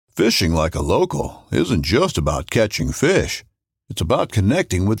Fishing like a local isn't just about catching fish. It's about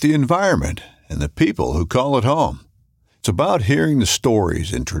connecting with the environment and the people who call it home. It's about hearing the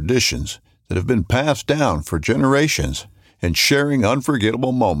stories and traditions that have been passed down for generations and sharing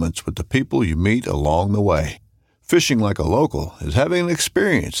unforgettable moments with the people you meet along the way. Fishing like a local is having an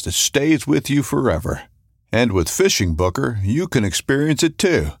experience that stays with you forever. And with Fishing Booker, you can experience it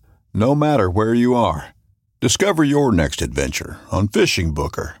too, no matter where you are. Discover your next adventure on Fishing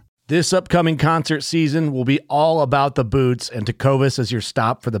Booker. This upcoming concert season will be all about the boots, and Tecovas is your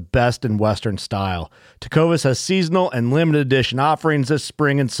stop for the best in Western style. Tecovas has seasonal and limited edition offerings this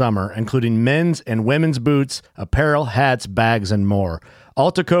spring and summer, including men's and women's boots, apparel, hats, bags, and more.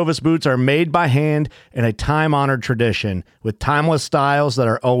 All Tecovas boots are made by hand in a time-honored tradition with timeless styles that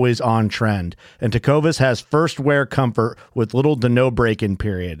are always on trend. And Tecovas has first wear comfort with little to no break-in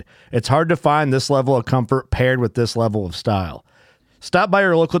period. It's hard to find this level of comfort paired with this level of style. Stop by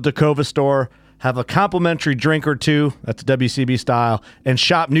your local Tecovas store, have a complimentary drink or two, that's WCB style, and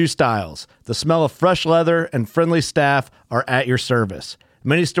shop new styles. The smell of fresh leather and friendly staff are at your service.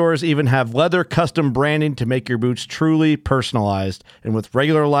 Many stores even have leather custom branding to make your boots truly personalized. And with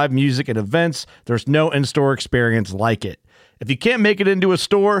regular live music and events, there's no in-store experience like it. If you can't make it into a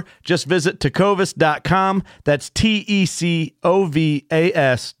store, just visit tecovas.com. That's TECOVAS.com.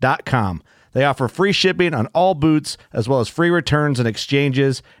 They offer free shipping on all boots, as well as free returns and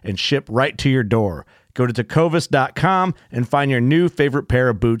exchanges, and ship right to your door. Go to tecovas.com and find your new favorite pair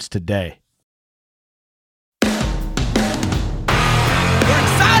of boots today.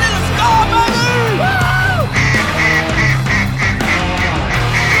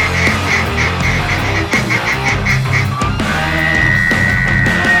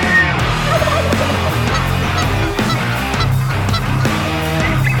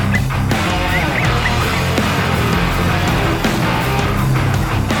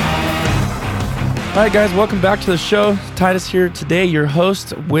 All right, guys, welcome back to the show. Titus here today, your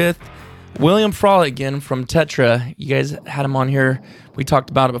host with William Frawley again from Tetra. You guys had him on here. We talked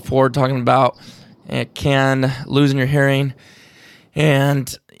about it before, talking about losing your hearing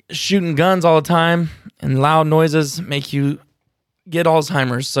and shooting guns all the time and loud noises make you get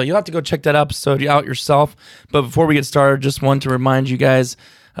Alzheimer's. So you'll have to go check that episode out yourself. But before we get started, just want to remind you guys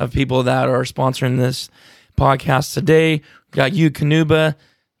of people that are sponsoring this podcast today. We got you, Canuba.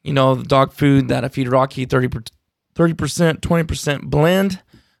 You know, the dog food that I feed Rocky, 30%, 20% blend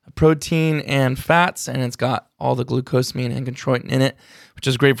of protein and fats, and it's got all the glucosamine and chondroitin in it, which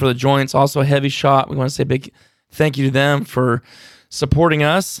is great for the joints. Also a heavy shot. We want to say a big thank you to them for supporting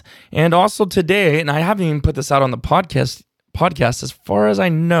us. And also today, and I haven't even put this out on the podcast as far as I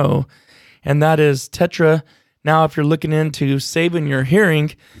know, and that is Tetra. Now, if you're looking into saving your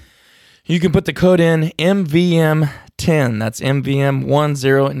hearing, you can put the code in MVM10. That's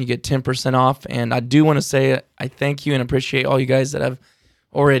MVM10, and you get 10% off. And I do want to say I thank you and appreciate all you guys that have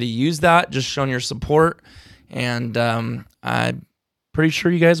already used that, just showing your support. And I'm pretty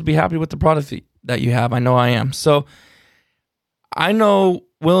sure you guys will be happy with the product that you have. I know I am. So I know,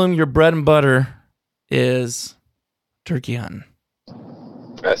 William, your bread and butter is turkey hunting.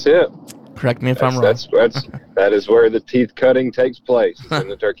 That's it. Correct me if I'm wrong. That is where the teeth cutting takes place. It's in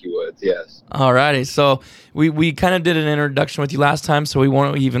the turkey woods, yes. All righty. So we kind of did an introduction with you last time, so we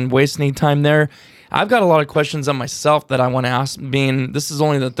won't even waste any time there. I've got a lot of questions on myself that I want to ask, being this is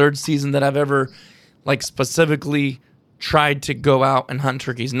only the third season that I've ever specifically tried to go out and hunt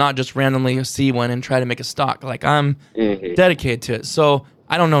turkeys, not just randomly see one and try to make a stock. I'm dedicated to it. So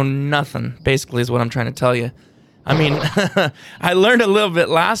I don't know nothing, basically, is what I'm trying to tell you. I mean, I learned a little bit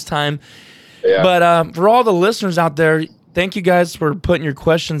last time, but for all the listeners out there, thank you guys for putting your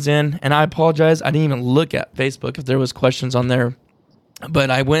questions in, and I apologize. I didn't even look at Facebook if there was questions on there, but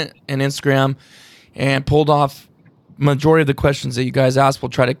I went in Instagram and pulled off majority of the questions that you guys asked. We'll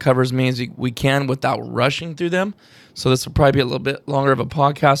try to cover as many as we can without rushing through them, so this will probably be a little bit longer of a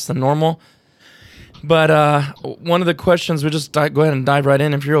podcast than normal. But one of the questions, we'll just go ahead and dive right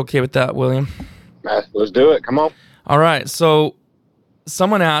in if you're okay with that, William. Let's do it. Come on. All right. So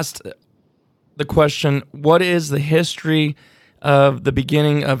someone asked the question, what is the history of the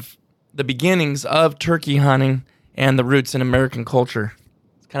beginnings of turkey hunting and the roots in American culture?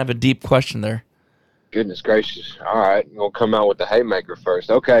 It's kind of a deep question there. Goodness gracious. All right. We'll come out with the haymaker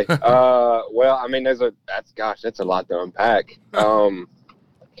first. Okay. Well, I mean, that's a lot to unpack.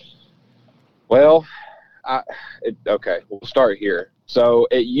 We'll start here. So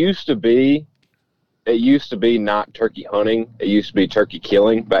it used to be not turkey hunting. It used to be turkey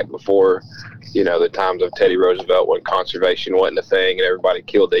killing back before, the times of Teddy Roosevelt, when conservation wasn't a thing and everybody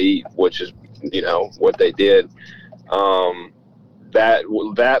killed to eat, which is, what they did.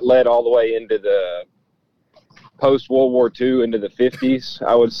 that led all the way into the post-World War II, into the 50s,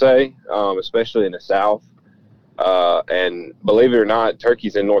 I would say, especially in the South. And believe it or not,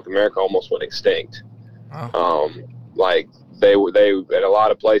 turkeys in North America almost went extinct. Wow. Like they at a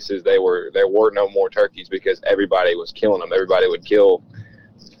lot of places there were no more turkeys because everybody was killing them. Everybody would kill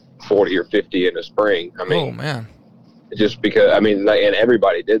 40 or 50 in the spring. I mean, oh man, just because, I mean, and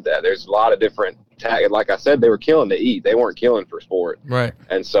everybody did that. There's a lot of different like I said, they were killing to eat. They weren't killing for sport. right.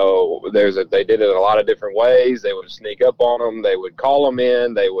 And so they did it in a lot of different ways. They would sneak up on them. They would call them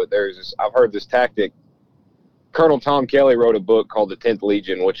in. I've heard this tactic. Colonel Tom Kelly wrote a book called The 10th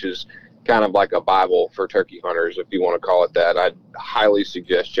Legion, which is kind of like a Bible for turkey hunters, if you want to call it that. I'd highly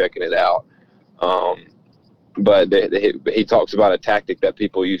suggest checking it out. But he talks about a tactic that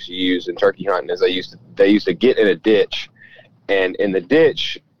people used to use in turkey hunting is they used to get in a ditch, and in the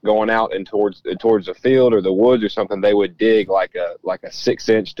ditch going out and towards the field or the woods or something, they would dig like a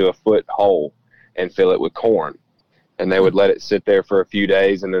 6-inch to a foot hole and fill it with corn. And they would let it sit there for a few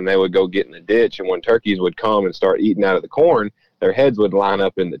days, and then they would go get in the ditch. And when turkeys would come and start eating out of the corn, their heads would line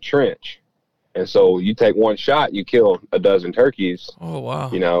up in the trench. And so you take one shot, you kill a dozen turkeys. Oh, wow.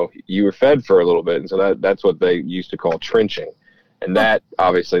 You know, you were fed for a little bit. And so that's what they used to call trenching. And that,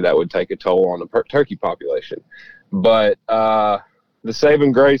 obviously, that would take a toll on the turkey population. But the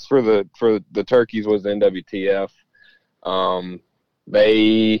saving grace for the turkeys was the NWTF.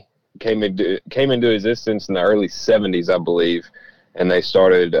 They came into existence in the early 70s, I believe, and they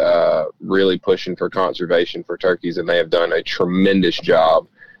started really pushing for conservation for turkeys, and they have done a tremendous job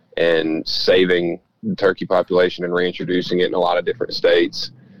in saving the turkey population and reintroducing it in a lot of different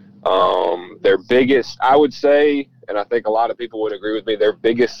states. Their biggest, I would say, and I think a lot of people would agree with me, their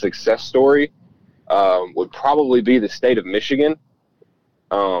biggest success story would probably be the state of Michigan.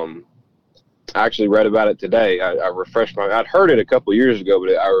 I actually read about it today. I'd heard it a couple years ago,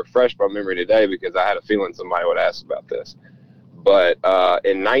 but I refreshed my memory today because I had a feeling somebody would ask about this. But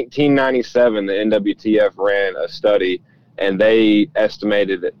in 1997, the NWTF ran a study, and they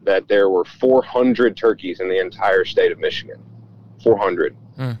estimated that there were 400 turkeys in the entire state of Michigan. 400.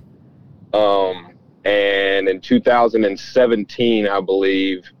 And in 2017, I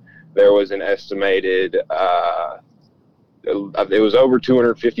believe, there was an estimated it was over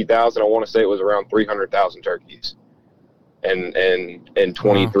 250,000. I want to say it was around 300,000 turkeys in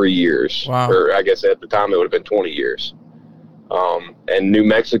 23 years. Wow. Or I guess at the time it would have been 20 years. And New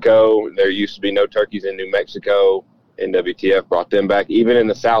Mexico, there used to be no turkeys in New Mexico. NWTF brought them back. Even in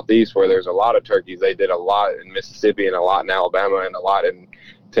the Southeast, where there's a lot of turkeys, they did a lot in Mississippi and a lot in Alabama and a lot in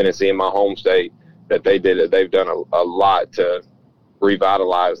Tennessee, in my home state, that they've done a lot to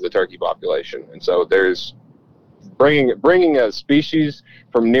revitalize the turkey population. And so there's bringing a species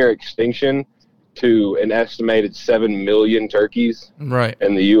from near extinction to an estimated 7 million turkeys right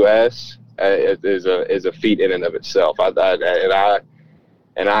in the U.S. Is a feat in and of itself. I've been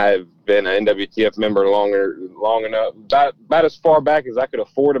an NWTF member long enough, about as far back as I could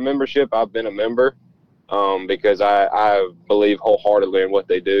afford a membership. I've been a member because I believe wholeheartedly in what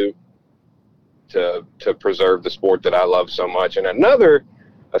they do to preserve the sport that I love so much. And another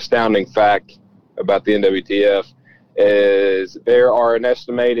astounding fact about the NWTF is there are an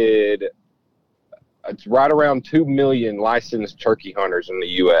estimated, it's right around 2 million licensed turkey hunters in the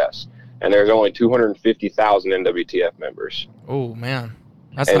U.S., and there's only 250,000 NWTF members. Oh, man.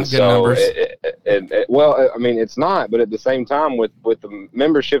 That's not good numbers. Well, I mean, it's not, but at the same time, with the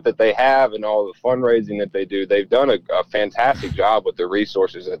membership that they have and all the fundraising that they do, they've done a fantastic job with the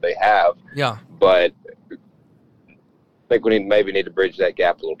resources that they have. Yeah. But I think we need to bridge that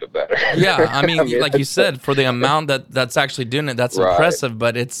gap a little bit better. Yeah, I mean, like you said, for the amount that's actually doing it, that's right. Impressive,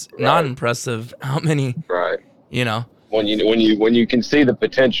 but it's not impressive how many, right. You know. When you can see the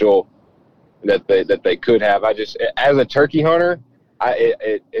potential that they could have. I just, as a turkey hunter,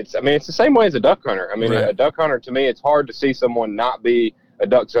 it's the same way as a duck hunter. I mean, right. A duck hunter, to me, it's hard to see someone not be a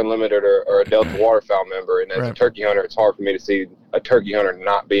Ducks Unlimited or a Delta Waterfowl member. And as right. a turkey hunter, it's hard for me to see a turkey hunter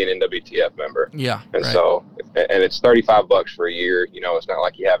not be an NWTF member. Yeah. And right. so, and it's $35 for a year. You know, it's not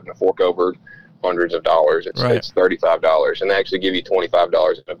like you having to fork over hundreds of dollars. It's $35, and they actually give you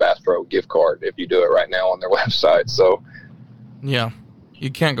 $25 in a Bass Pro gift card if you do it right now on their website. So, yeah,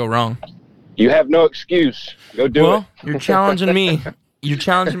 you can't go wrong. You have no excuse. Go do it. Well, you're challenging me. You're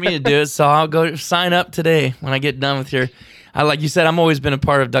challenging me to do it, so I'll go sign up today when I get done with your. Like you said, I've always been a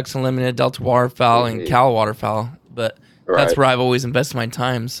part of Ducks Unlimited, Delta Waterfowl, and Cal Waterfowl, but that's where I've always invested my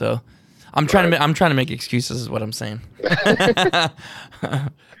time. So I'm trying to make excuses, is what I'm saying.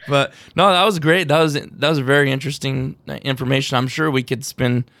 But no, that was great. That was very interesting information. I'm sure we could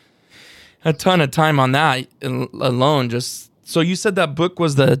spend a ton of time on that alone, just So you said that book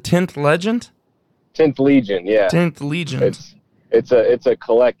was the 10th Legend? 10th Legion, yeah. 10th Legion. It's a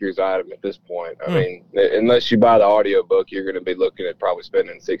collector's item at this point. I mean, unless you buy the audiobook, you're going to be looking at probably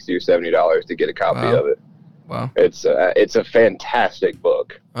spending $60 or $70 to get a copy of it. Wow. It's a fantastic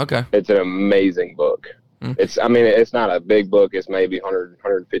book. Okay. It's an amazing book. It's not a big book. It's maybe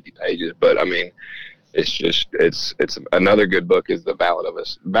 150 pages, but I mean, it's another good book is the Ballad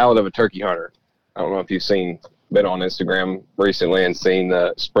of a Turkey Hunter. I don't know if you've been on Instagram recently and seen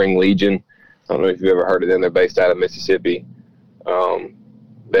the Spring Legion. I don't know if you've ever heard of them. They're based out of Mississippi.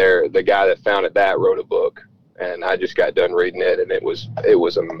 The guy that founded that wrote a book, and I just got done reading it, and it was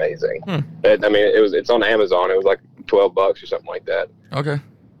amazing. It's on Amazon. It was like $12 or something like that. Okay.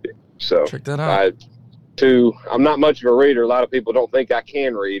 So check that out. I'm not much of a reader. A lot of people don't think I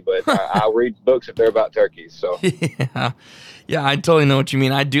can read, but I'll read books if they're about turkeys. So yeah, I totally know what you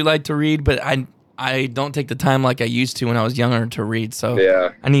mean. I do like to read, but I don't take the time like I used to when I was younger to read. So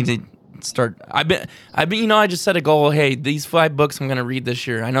yeah, I need to start. I've been. I just set a goal. Hey, these 5 books I'm going to read this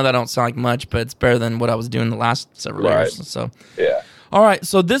year. I know that don't sound like much, but it's better than what I was doing the last several years. So yeah. All right.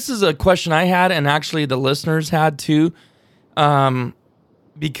 So this is a question I had, and actually the listeners had too.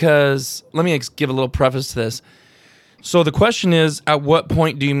 Because let me give a little preface to this. So the question is, at what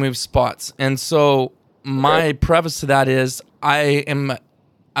point do you move spots? And so my preface to that is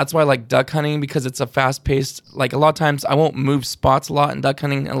that's why I like duck hunting, because it's a fast paced, like a lot of times I won't move spots a lot in duck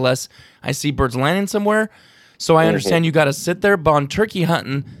hunting unless I see birds landing somewhere. So I understand you got to sit there, but on turkey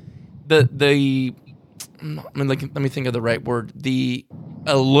hunting, let me think of the right word. The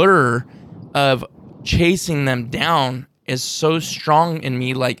allure of chasing them down is so strong in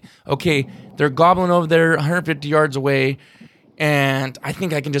me. Like, okay, they're gobbling over there 150 yards away, and I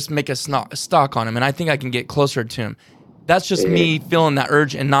think I can just make a stalk on him, and I think I can get closer to him. That's just me feeling that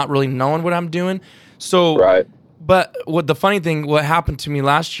urge and not really knowing what I'm doing. So, right. But what happened to me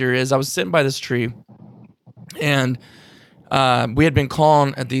last year is I was sitting by this tree, and we had been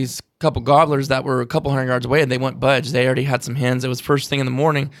calling at these couple gobblers that were a couple hundred yards away, and they went budge. They already had some hens. It was first thing in the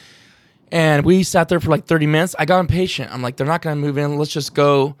morning. And we sat there for like 30 minutes. I got impatient. I'm like, they're not going to move in. Let's just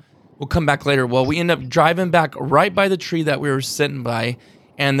go. We'll come back later. Well, we ended up driving back right by the tree that we were sitting by,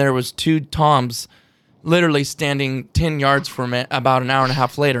 and there was 2 toms literally standing 10 yards from it about an hour and a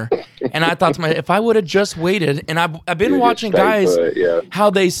half later. And I thought to myself, if I would have just waited, and I've been watching guys,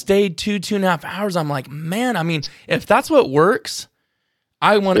 how they stayed 2.5 hours. I'm like, man, I mean, if that's what works,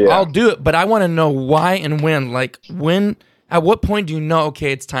 I'll do it. But I want to know why and when. Like, at what point do you know,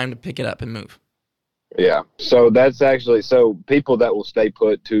 okay, it's time to pick it up and move? Yeah. So that's actually, people that will stay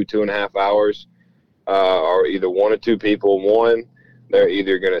put 2.5 hours are either 1 or 2 people. One, they're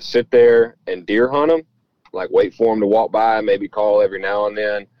either going to sit there and deer hunt them, like wait for them to walk by, maybe call every now and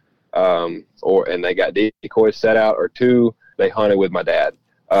then, and they got decoys set out, or 2, they hunted with my dad.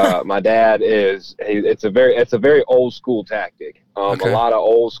 My dad it's a very old school tactic. A lot of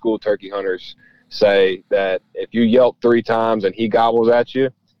old school turkey hunters say that if you yelp 3 times and he gobbles at you,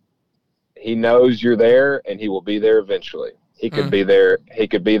 he knows you're there and he will be there eventually. He could be there. He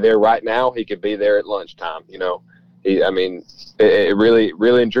could be there right now. He could be there at lunchtime. It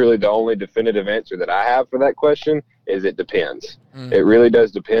really and truly, the only definitive answer that I have for that question is it depends. It really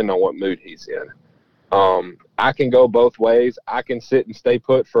does depend on what mood he's in. I can go both ways. I can sit and stay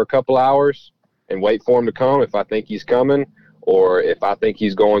put for a couple hours and wait for him to come if I think he's coming, or if I think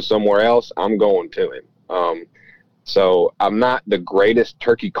he's going somewhere else, I'm going to him. So I'm not the greatest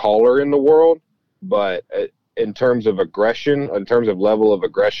turkey caller in the world, but in terms of aggression, in terms of level of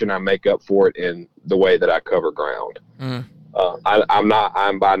aggression, I make up for it in the way that I cover ground.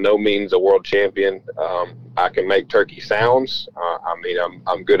 I'm by no means a world champion. I can make turkey sounds.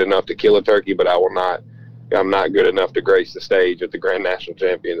 I'm good enough to kill a turkey, but I'm not good enough to grace the stage at the Grand National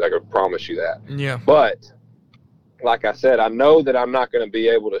Champions. I can promise you that. Yeah. But like I said, I know that I'm not going to be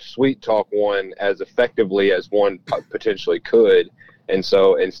able to sweet talk one as effectively as one potentially could. And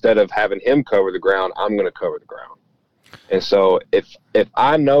so instead of having him cover the ground, I'm going to cover the ground. And so if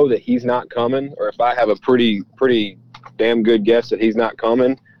I know that he's not coming, or if I have a pretty damn good guess that he's not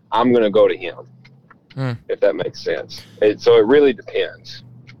coming, I'm going to go to him, if that makes sense. So it really depends.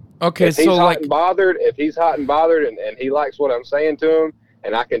 Okay, if he's hot and bothered and he likes what I'm saying to him,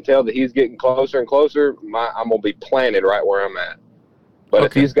 and I can tell that he's getting closer and closer, I'm going to be planted right where I'm at. But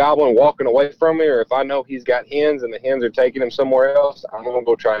if he's gobbling, walking away from me, or if I know he's got hens and the hens are taking him somewhere else, I'm going to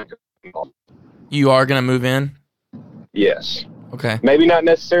go try and get him off. You are going to move in? Yes. Okay. Maybe not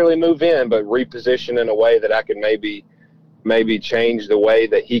necessarily move in, but reposition in a way that I could maybe change the way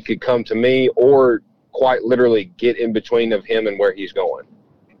that he could come to me, or quite literally get in between of him and where he's going.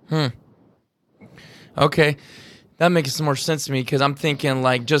 Okay. That makes some more sense to me because I'm thinking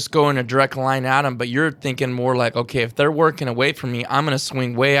like just going a direct line at them, but you're thinking more like, okay, if they're working away from me, I'm going to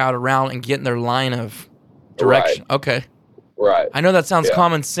swing way out around and get in their line of direction. Right. Okay. Right. I know that sounds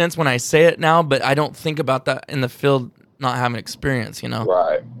common sense when I say it now, but I don't think about that in the field not having experience,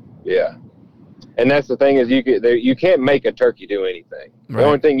 Right. Yeah. And that's the thing is you can't make a turkey do anything. Right. The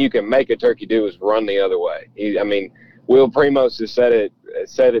only thing you can make a turkey do is run the other way. Will Primos has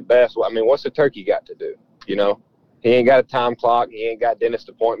said it best. I mean, what's a turkey got to do? He ain't got a time clock. He ain't got dentist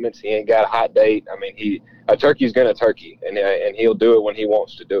appointments. He ain't got a hot date. I mean, a turkey's gonna turkey, and he'll do it when he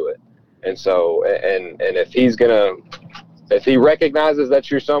wants to do it. And so, and if he recognizes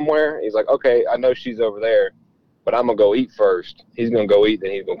that you're somewhere, he's like, okay, I know she's over there, but I'm gonna go eat first. He's gonna go eat, then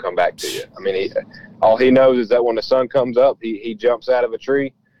he's gonna come back to you. I mean, all he knows is that when the sun comes up, he jumps out of a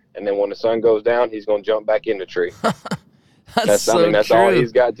tree, and then when the sun goes down, he's gonna jump back in the tree. That's true. all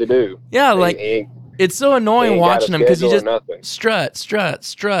he's got to do. Yeah, it's so annoying watching him because he just strut,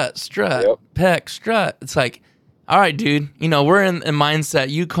 Yep. peck, strut. It's like, all right, dude, we're in a mindset.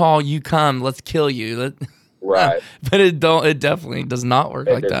 You call, you come, let's kill you. Right. But it definitely does not work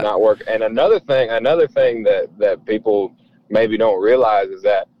like that. It does not work. And another thing that people maybe don't realize is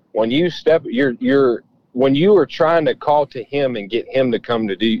that when you when you are trying to call to him and get him to come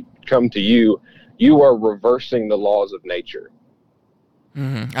to you, you are reversing the laws of nature.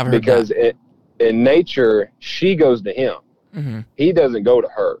 Mm-hmm. I've heard because that. In nature, she goes to him. Mm-hmm. He doesn't go to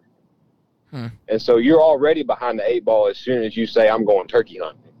her. Hmm. And so you're already behind the 8 ball as soon as you say, I'm going turkey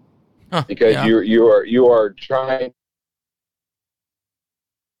hunting. Huh, because yeah. you are trying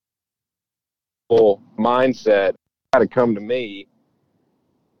mindset to come to me,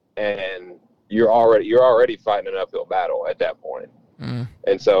 and you're already fighting an uphill battle at that point. Mm.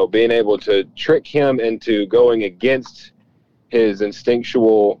 And so being able to trick him into going against his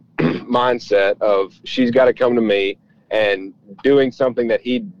instinctual mindset of she's got to come to me and doing something that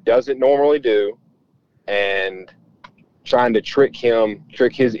he doesn't normally do, and trying to trick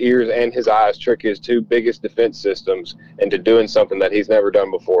his ears and his eyes, trick his 2 biggest defense systems into doing something that he's never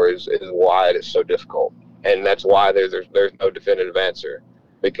done before is why it is so difficult. And that's why there's no definitive answer,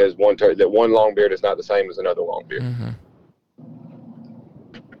 because one long beard is not the same as another long beard.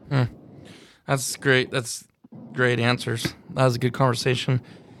 Mm-hmm. That's great. That's great answers. That was a good conversation.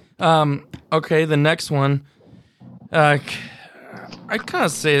 Okay, the next one, I kind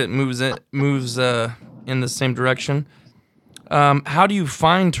of say it moves in the same direction. How do you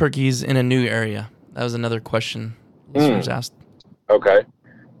find turkeys in a new area? That was another question listeners asked. Okay.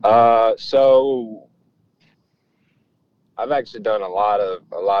 So I've actually done a lot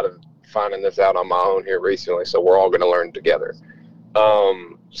of finding this out on my own here recently, so we're all going to learn together.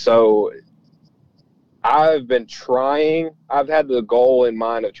 So I've had the goal in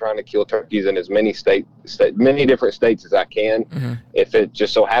mind of trying to kill turkeys in as many different states as I can. Mm-hmm. If it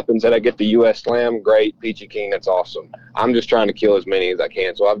just so happens that I get the U.S. Slam, great, Peachy King, that's awesome. I'm just trying to kill as many as I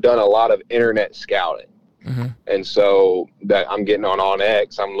can. So I've done a lot of internet scouting. Mm-hmm. And so that I'm getting on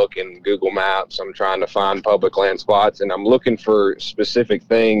X, I'm looking Google Maps, I'm trying to find public land spots, and I'm looking for specific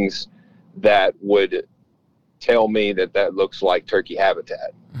things that would tell me that looks like turkey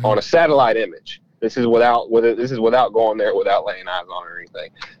habitat on a satellite image. This is without going there, without laying eyes on it or anything.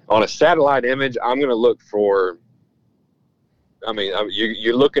 On a satellite image, I'm going to look for.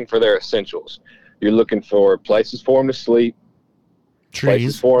 You're looking for their essentials. You're looking for places for them to sleep,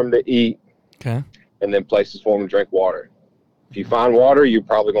 places for them to eat, okay, and then places for them to drink water. If you find water, you're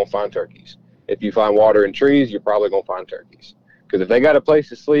probably going to find turkeys. If you find water in trees, you're probably going to find turkeys. Because if they got a place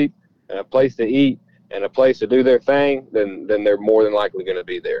to sleep and a place to eat and a place to do their thing, then they're more than likely going to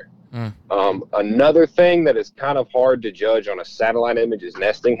be there. Another thing that is kind of hard to judge on a satellite image is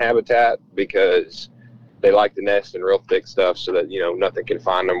nesting habitat, because they like to nest in real thick stuff so that nothing can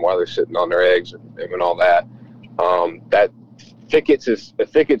find them while they're sitting on their eggs and all that. Thickets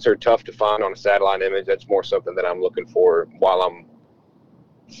are tough to find on a satellite image. That's more something that I'm looking for while I'm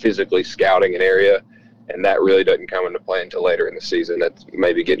physically scouting an area, and that really doesn't come into play until later in the season. That's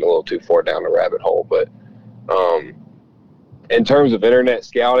maybe getting a little too far down the rabbit hole, but in terms of internet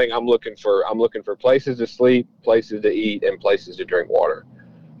scouting, I'm looking for places to sleep, places to eat, and places to drink water.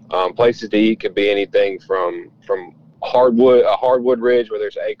 Places to eat could be anything from a hardwood ridge where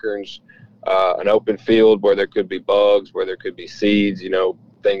there's acorns, an open field where there could be bugs, where there could be seeds,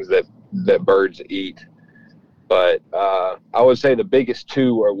 things that birds eat. But I would say the biggest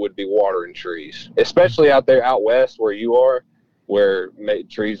 2 would be water and trees, especially out west where you are, where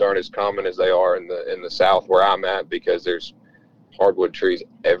trees aren't as common as they are in the south where I'm at, because there's hardwood trees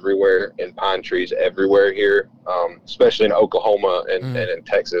everywhere and pine trees everywhere here, especially in Oklahoma and in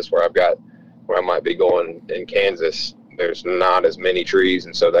Texas where where I might be going in Kansas, there's not as many trees,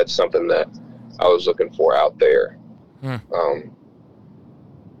 and so that's something that I was looking for out there.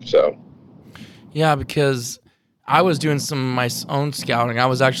 Yeah, because I was doing some of my own scouting. I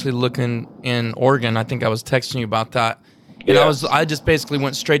was actually looking in Oregon. I think I was texting you about that. And I just basically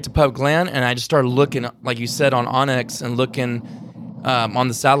went straight to public land, and I just started looking, like you said, on Onyx and looking on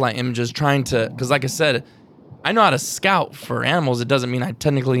the satellite images, trying to, because like I said, I know how to scout for animals. It doesn't mean I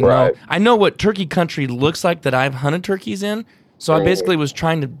technically know. I know what turkey country looks like that I've hunted turkeys in. So I basically was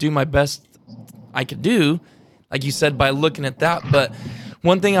trying to do my best I could do, like you said, by looking at that. But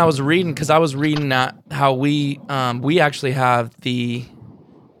one thing I was reading, because I was reading that how we actually have the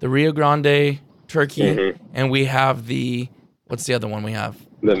Rio Grande turkey, and we have what's the other one we have?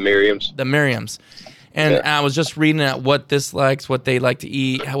 The Merriams. The Merriams. And I was just reading at what this likes, what they like to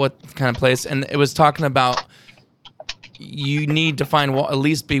eat, what kind of place, and it was talking about you need to find at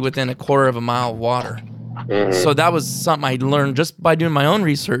least be within a quarter of a mile of water. So that was something I learned just by doing my own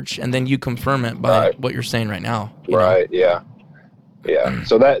research, and then you confirm it by what you're saying right now. Right. Yeah.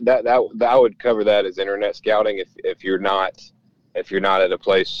 So that I would cover that as internet scouting if you're not at a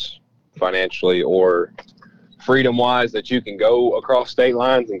place financially or freedom wise that you can go across state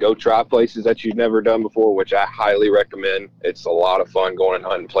lines and go try places that you've never done before, which I highly recommend. It's a lot of fun going and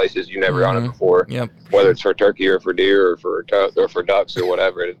hunting places you never hunted before. Whether it's for turkey or for deer or for ducks or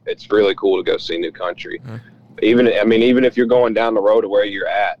whatever, it's really cool to go see new country. Even if you're going down the road to where you're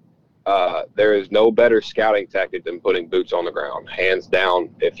at, there is no better scouting tactic than putting boots on the ground, hands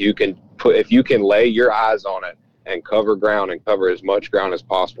down. If you can lay your eyes on it and cover ground and cover as much ground as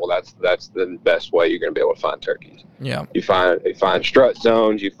possible, that's the best way you're going to be able to find turkeys. You find strut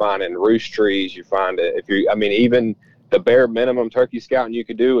zones, you find in roost trees, you find it. Even the bare minimum turkey scouting you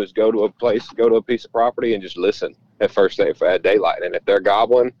could do is go to a piece of property and just listen at daylight, and if they're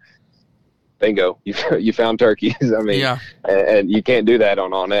gobbling, bingo, you found turkeys. And you can't do that on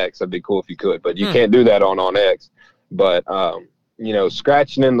OnX. That'd be cool if you could, but you can't do that on OnX. But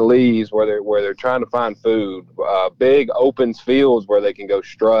scratching in the leaves where they're trying to find food, big open fields where they can go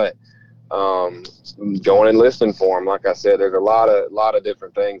strut, going and listening for them. Like I said, there's a lot of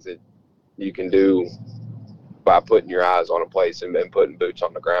different things that you can do by putting your eyes on a place and putting boots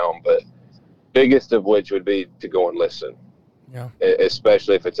on the ground. But biggest of which would be to go and listen.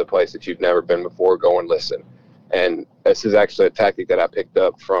 Especially if it's a place that you've never been before, go and listen. And this is actually a tactic that I picked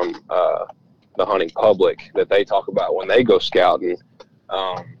up from the hunting public that they talk about when they go scouting.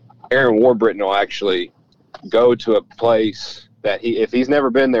 Aaron Warbritton will actually go to a place that if he's never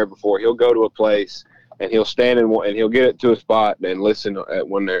been there before, he'll go to a place and he'll stand and he'll get it to a spot and listen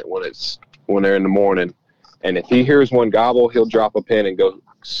when they're in the morning. And if he hears one gobble, he'll drop a pin and go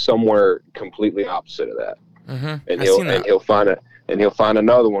somewhere completely opposite of that. And he'll find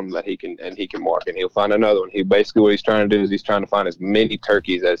another one that he can mark, and he'll find another one. What he's trying to do is he's trying to find as many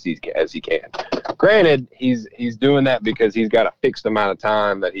turkeys as he can. Granted, he's doing that because he's got a fixed amount of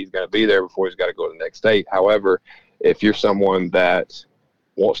time that he's going to be there before he's got to go to the next state. However, if you're someone that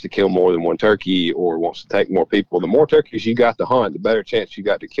wants to kill more than one turkey or wants to take more people, the more turkeys you got to hunt, the better chance you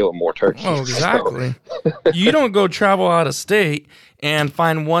got to kill more turkeys. Oh, exactly. You don't go travel out of state and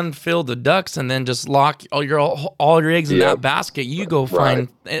find one field of ducks and then just lock all your eggs in that basket. You go find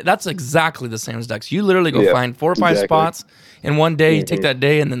that's exactly the same as ducks. You literally go find 4 or 5 spots in one day. You take that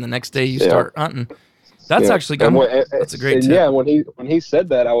day, and then the next day you start hunting. That's actually good. That's a great tip. Yeah, when he said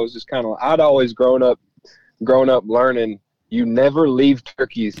that, I was just kind of, I'd always grown up learning you never leave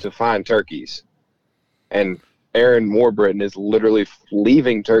turkeys to find turkeys. And Aaron Warbritton is literally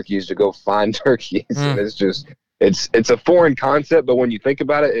leaving turkeys to go find turkeys. And it's just, it's a foreign concept, but when you think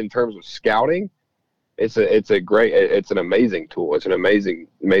about it in terms of scouting, it's an amazing tool. It's an amazing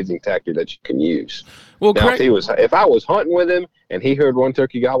tactic that you can use. Well, now, if I was hunting with him and he heard one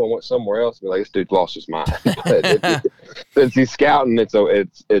turkey gobble and went somewhere else, I'd be like, this dude lost his mind. But since he's scouting, it's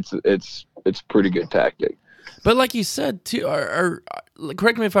a pretty good tactic. But like you said, too, or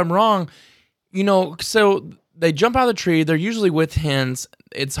correct me if I'm wrong, so they jump out of the tree. They're usually with hens.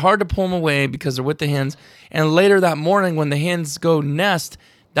 It's hard to pull them away because they're with the hens. And later that morning when the hens go nest,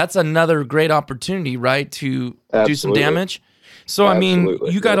 that's another great opportunity, right, to do some damage. So,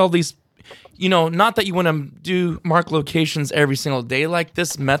 you got all these, not that you want to mark locations every single day like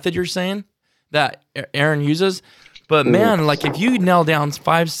this method you're saying that Aaron uses. But, man, like if you nail down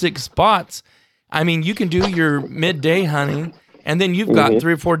 5-6 spots, you can do your midday hunting, and then you've got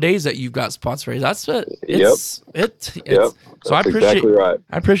 3 or 4 days that you've got spots raised. That's it. So I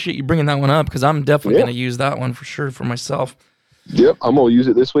appreciate you bringing that one up because I'm definitely going to use that one for sure for myself. Yep, I'm going to use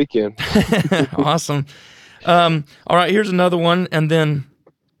it this weekend. Awesome. All right, here's another one, and then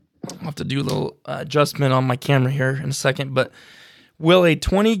I'll have to do a little adjustment on my camera here in a second, but will a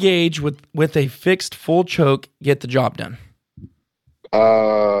 20 gauge with a fixed full choke get the job done?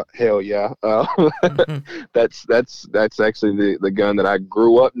 Hell yeah. That's actually the gun that I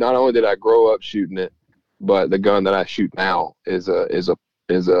grew up. Not only did I grow up shooting it, but the gun that I shoot now is a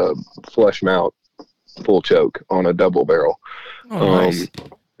flush mount full choke on a double barrel. Oh, nice.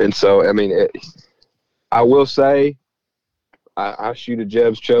 And so, I mean, I will say, I shoot a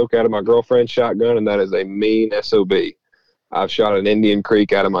Jeb's choke out of my girlfriend's shotgun, and that is a mean SOB. I've shot an Indian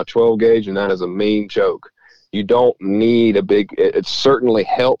Creek out of my 12 gauge, and that is a mean choke. You don't need a big. It certainly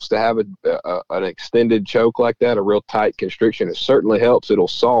helps to have an extended choke like that, a real tight constriction. It certainly helps. It'll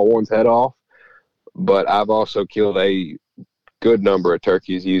saw one's head off. But I've also killed a good number of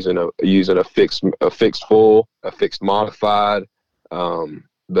turkeys using a fixed full, a fixed modified.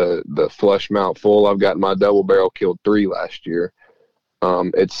 The flush mount full I've got in my double barrel killed 3 last year.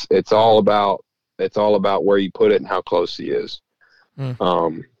 It's all about where you put it and how close he is.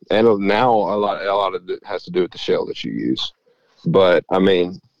 And now a lot of it has to do with the shell that you use. But I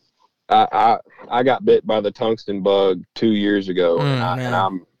mean, I got bit by the tungsten bug 2 years ago,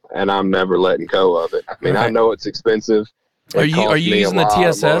 and I'm never letting go of it. I mean, I know it's expensive. Are you using the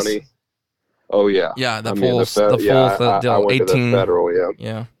TSS? Oh yeah. Yeah, the 18. To the federal,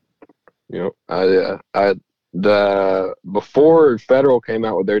 yeah. You know, before Federal came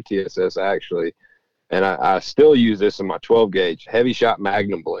out with their TSS actually, and I still use this in my 12 gauge heavy shot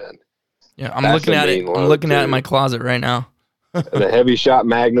Magnum blend. Yeah, I'm looking at it. I'm looking at it in my closet right now. The heavy shot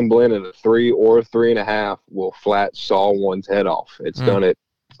Magnum blend in a 3 or 3.5 will flat saw one's head off. It's done it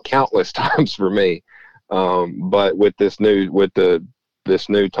countless times for me. But with this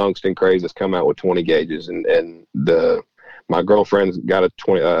new tungsten craze that's come out with 20 gauges, and my girlfriend's got a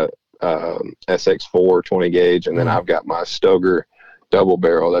 20 SX4 20 gauge, and then I've got my Stoger double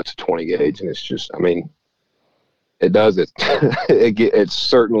barrel that's a 20 gauge, and it's just, I mean, it does it. It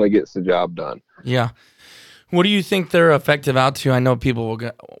certainly gets the job done. Yeah. What do you think they're effective out to? I know people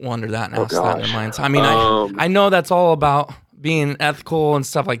will wonder that and ask that in their minds. I mean, I know that's all about being ethical and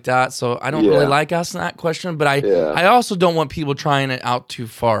stuff like that, so I don't really like asking that question, but I also don't want people trying it out too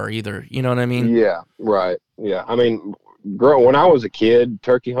far either. You know what I mean? Yeah, right. Yeah. I mean, when I was a kid,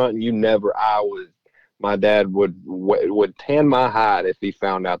 turkey hunting, my dad would tan my hide if he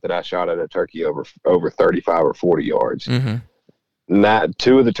found out that I shot at a turkey over 35 or 40 yards. Mm-hmm.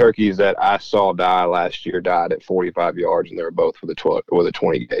 2 of the turkeys that I saw die last year died at 45 yards, and they were both with a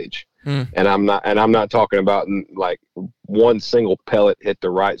 20 gauge. And I'm not talking about like one single pellet hit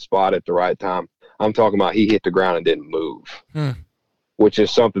the right spot at the right time. I'm talking about he hit the ground and didn't move, which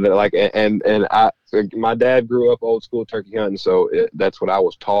is something that my dad grew up old school turkey hunting, so that's what I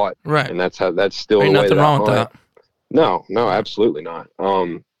was taught, right? And that's still Ain't the way nothing wrong with that. No, absolutely not.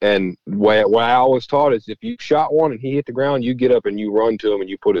 And what I always taught is if you shot one and he hit the ground, you get up and you run to him and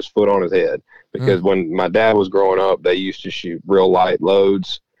you put his foot on his head. Because when my dad was growing up, they used to shoot real light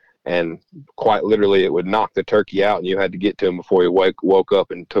loads, and quite literally it would knock the turkey out, and you had to get to him before he woke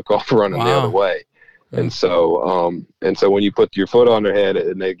up and took off running the other way. And so when you put your foot on their head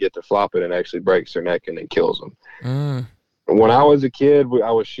and they get to flopping, it actually breaks their neck and then kills them. When I was a kid,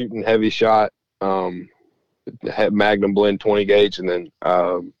 I was shooting heavy shot, Magnum blend 20 gauge, and then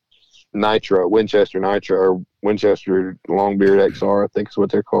Winchester Nitro, or Winchester Longbeard XR, I think is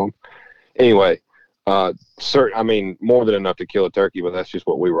what they're called. Anyway, I mean, more than enough to kill a turkey, but that's just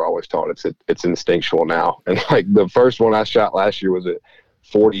what we were always taught. It's instinctual now. And like the first one I shot last year was at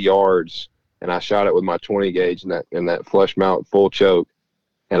 40 yards, and I shot it with my 20 gauge and that flush mount full choke,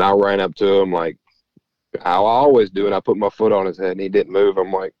 and I ran up to him like I always do, and I put my foot on his head, and he didn't move.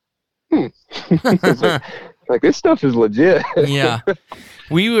 I'm like, like this stuff is legit. Yeah,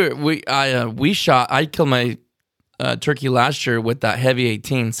 I killed my turkey last year with that heavy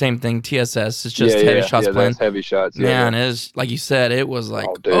 18. Same thing, TSS. It's just heavy shots blend. Heavy shots. Man, it is, like you said, it was like,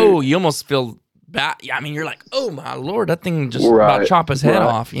 you almost feel bad. Yeah, I mean, you're like, oh my Lord, that thing just about chop his head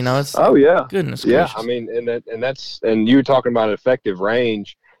off. You know, it's goodness gracious. I mean, and you were talking about effective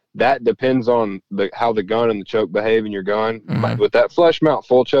range. That depends on how the gun and the choke behave in your gun. With that flush mount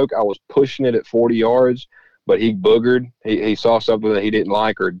full choke, I was pushing it at 40 yards, but he boogered. He saw something that he didn't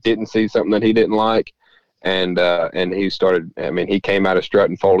like, or didn't see something that he didn't like, and he started. I mean, he came out of strut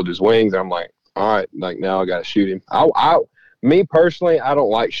and folded his wings. I'm like, all right, like now I got to shoot him. Me personally, I don't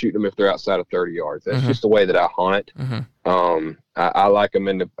like shooting them if they're outside of 30 yards. That's just the way that I hunt. I like them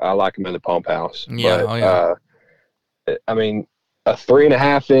in the pump house. Yeah, but, I mean, a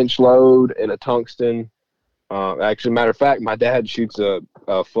 3.5-inch load in a tungsten. Actually, matter of fact, my dad shoots a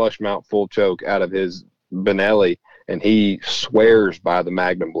flush mount full choke out of his Benelli, and he swears by the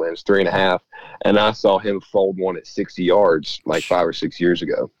Magnum blends, 3.5. And I saw him fold one at 60 yards like 5 or 6 years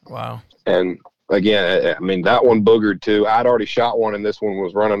ago. Wow. And again, I mean, that one boogered too. I'd already shot one, and this one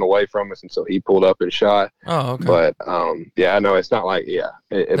was running away from us, and so he pulled up and shot. Oh, okay. But yeah, no, it's not like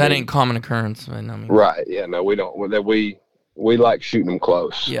that ain't common occurrence. I mean, right? Yeah, no, we don't. We like shooting them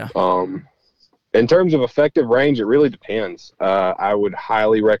close. Yeah. In terms of effective range, it really depends. I would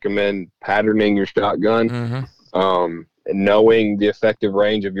highly recommend patterning your shotgun, knowing the effective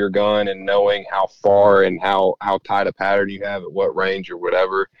range of your gun, and knowing how far and how tight a pattern you have at what range or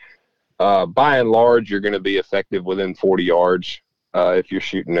whatever. By and large, you're going to be effective within 40 yards. If you're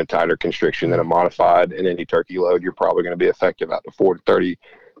shooting a tighter constriction than a modified in any turkey load, you're probably going to be effective out to 40, 30,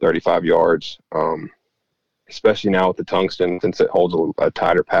 35 yards. Especially now with the tungsten, since it holds a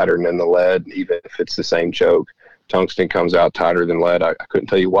tighter pattern than the lead, even if it's the same choke, tungsten comes out tighter than lead. I couldn't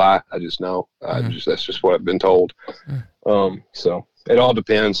tell you why. I just know. That's just what I've been told. So it all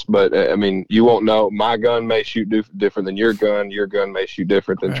depends. But I mean, you won't know. My gun may shoot different than your gun. Your gun may shoot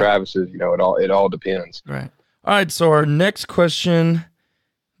different than Travis's. You know, it all depends. Right. All right. So our next question,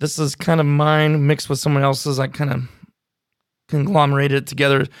 this is kind of mine mixed with someone else's. I kind of conglomerated it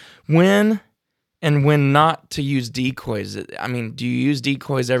together. When and when not to use decoys? I mean, do you use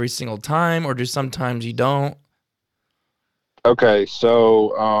decoys every single time, or do sometimes you don't? Okay,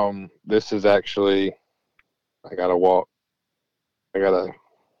 so this is actually, I gotta walk kind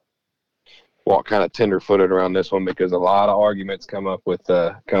of tender-footed around this one because a lot of arguments come up with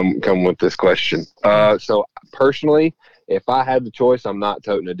come with this question. So personally, if I had the choice, I'm not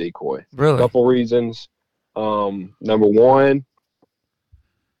toting a decoy. Really? A couple reasons. Number one,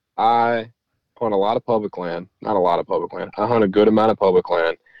 I hunt a lot of public land. Not a lot of public land. I hunt a good amount of public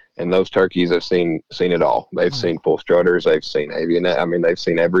land, and those turkeys have seen it all. They've seen full strutters. They've seen avian. I mean, they've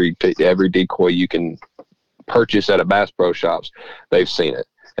seen every decoy you can purchase at a Bass Pro Shops. They've seen it.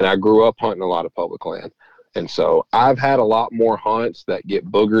 And I grew up hunting a lot of public land, and so I've had a lot more hunts that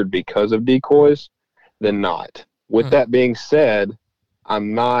get boogered because of decoys than not. With that being said,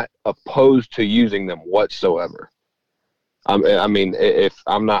 I'm not opposed to using them whatsoever. I mean, if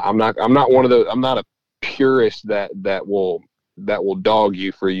I'm not one of those. I'm not a purist that will dog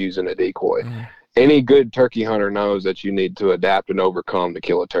you for using a decoy. Any good turkey hunter knows that you need to adapt and overcome to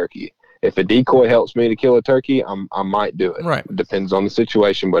kill a turkey. If a decoy helps me to kill a turkey, I might do it. Right. It depends on the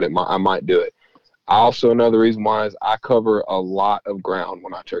situation, but I might do it. Also, another reason why is I cover a lot of ground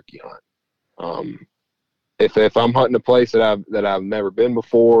when I turkey hunt. If I'm hunting a place that I've never been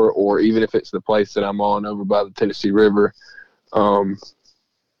before, or even if it's the place that I'm on over by the Tennessee River, I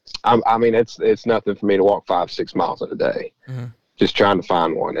mean it's nothing for me to walk 5-6 miles in a day, just trying to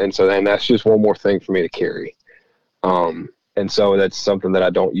find one, and so then that's just one more thing for me to carry. And so that's something that I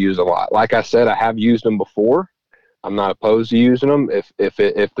don't use a lot. Like I said, I have used them before. I'm not opposed to using them.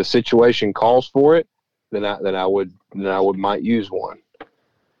 If the situation calls for it, then I might use one.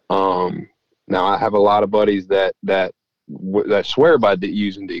 Now I have a lot of buddies that swear by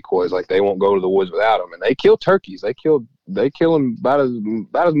using decoys, like they won't go to the woods without them, and they kill turkeys. They kill them about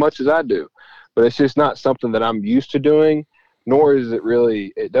as much as I do, but it's just not something that I'm used to doing. Nor is it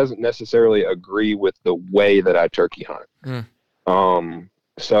really. It doesn't necessarily agree with the way that I turkey hunt.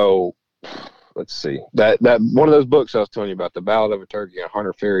 So let's see. That one of those books I was telling you about, The Ballad of a Turkey, and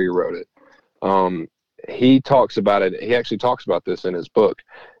Hunter Ferry wrote it. He talks about it. He actually talks about this in his book.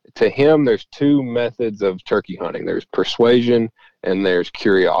 To him, there's two methods of turkey hunting. There's persuasion and there's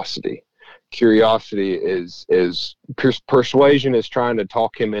curiosity. Curiosity is persuasion is trying to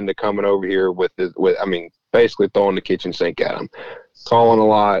talk him into coming over here with basically throwing the kitchen sink at him, calling a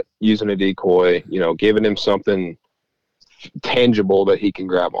lot, using a decoy, giving him something tangible that he can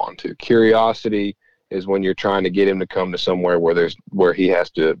grab onto. Curiosity is when you're trying to get him to come to somewhere where he has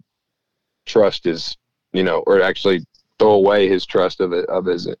to trust his, or actually throw away his trust of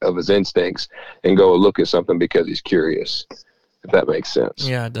his instincts and go look at something because he's curious, if that makes sense.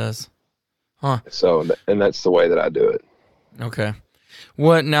 Yeah, it does. Huh. So, and that's the way that I do it. Okay.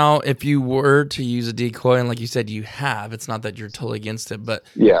 What now, if you were to use a decoy, and like you said, you have, it's not that you're totally against it, but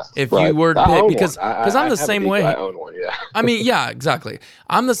if you were to pick, because I'm the same way. I own one, yeah. I mean, yeah, exactly.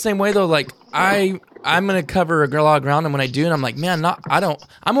 I'm the same way though. Like I'm going to cover a lot of ground, and when I do, and I'm like, man,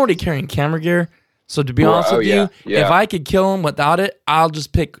 I'm already carrying camera gear. So to be honest with you, if I could kill him without it, I'll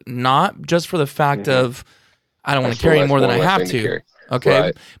just pick not, just for the fact of I don't want to carry more than I have to. Okay.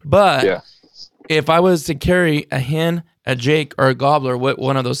 Right. But if I was to carry a hen, a jake, or a gobbler, what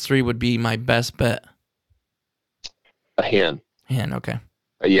one of those three would be my best bet? A hen. Hen, okay.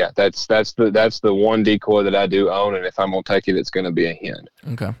 Yeah, that's the one decoy that I do own, and if I'm gonna take it, it's gonna be a hen.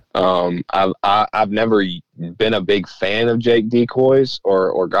 Okay. I've never been a big fan of Jake decoys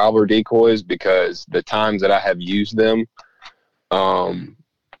or gobbler decoys because the times that I have used them, a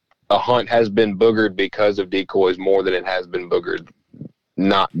hunt has been boogered because of decoys more than it has been boogered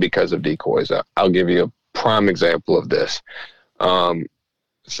not because of decoys. I'll give you a prime example of this.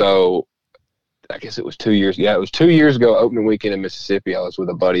 So I guess it was 2 years. Yeah, it was 2 years ago, opening weekend in Mississippi. I was with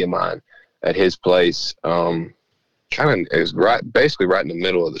a buddy of mine at his place. It was basically right in the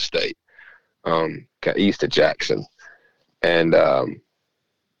middle of the state, east of Jackson. And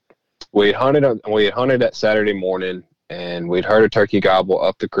we had hunted that Saturday morning, and we'd heard a turkey gobble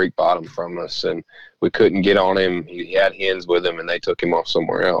up the creek bottom from us, and we couldn't get on him. He had hens with him, and they took him off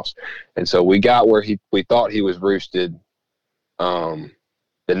somewhere else. And so we got where we thought he was roosted.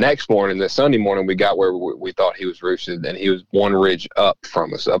 The next morning, the Sunday morning, we got where we thought he was roosted, and he was one ridge up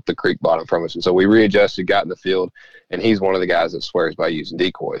from us, up the creek bottom from us. And so we readjusted, got in the field, and he's one of the guys that swears by using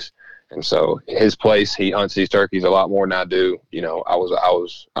decoys. And so in his place, he hunts these turkeys a lot more than I do. You know,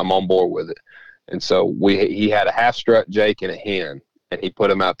 I'm on board with it. And so he had a half strut Jake and a hen, and he put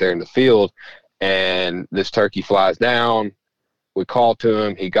them out there in the field, and this turkey flies down. We call to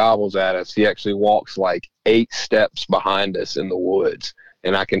him. He gobbles at us. He actually walks like 8 steps behind us in the woods,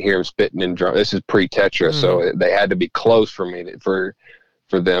 and I can hear him spitting and drum. This is pre-Tetra, so they had to be close for me for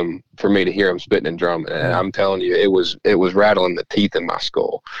me to hear him spitting and drumming. And I'm telling you, it was rattling the teeth in my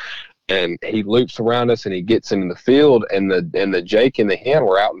skull. And he loops around us, and he gets into the field, and the Jake and the hen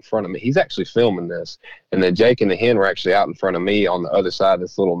were out in front of me. He's actually filming this, and the Jake and the hen were actually out in front of me on the other side of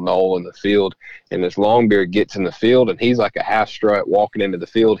this little knoll in the field. And this longbeard gets in the field, and he's like a half strut walking into the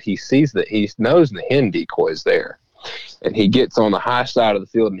field. He knows the hen decoy is there. And he gets on the high side of the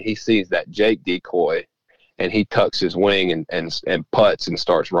field, and he sees that Jake decoy, and he tucks his wing and putts and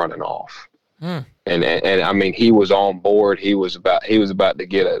starts running off. And I mean, he was on board. He was about to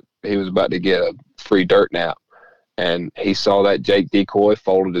get a free dirt nap, and he saw that Jake decoy,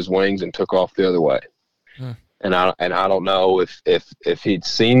 folded his wings, and took off the other way. And I don't know if he'd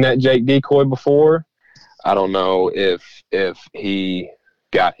seen that Jake decoy before. I don't know if he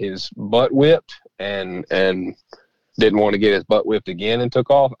got his butt whipped and didn't want to get his butt whipped again and took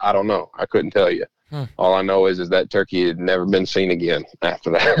off. I don't know. I couldn't tell you. All I know is that turkey had never been seen again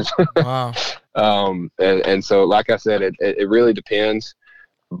after that. Wow. And so, like I said, it really depends.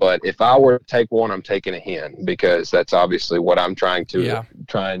 But if I were to take one, I'm taking a hen, because that's obviously what I'm trying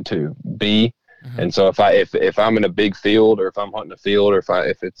to be. And so if I'm in a big field, or if I'm hunting a field, or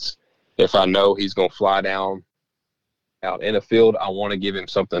if I know he's going to fly down out in a field, I want to give him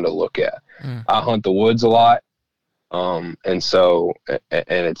something to look at. I hunt the woods a lot. And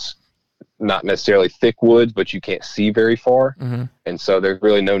it's not necessarily thick woods, but you can't see very far. And so there's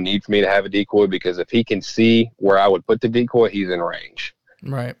really no need for me to have a decoy, because if he can see where I would put the decoy, he's in range.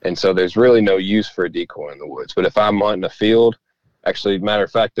 Right. And so there's really no use for a decoy in the woods. But if I'm hunting a field, actually, matter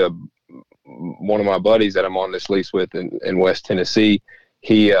of fact, one of my buddies that I'm on this lease with in West Tennessee,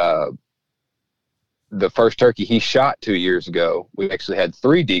 the first turkey he shot 2 years ago, we actually had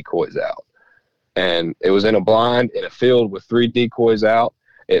 3 decoys out. And it was in a blind in a field with 3 decoys out.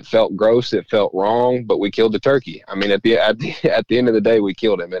 It felt gross. It felt wrong, but we killed the turkey. I mean, at the end of the day, we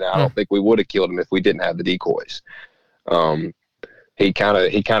killed him, and I don't think we would have killed him if we didn't have the decoys. He kind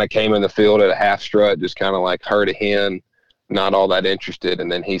of came in the field at a half strut, just kind of like heard a hen, not all that interested,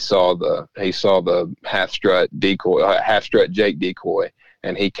 and then he saw the half strut Jake decoy,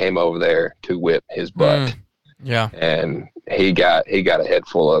 and he came over there to whip his butt. Yeah, and he got a head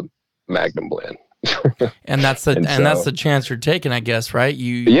full of Magnum blend. And that's the chance you're taking, I guess, right?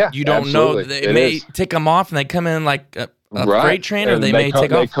 You don't absolutely. know. They may tick them off, and they come in like a freight train, or they may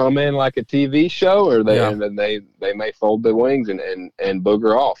take off. They come in like a TV show, or and then they may fold the wings and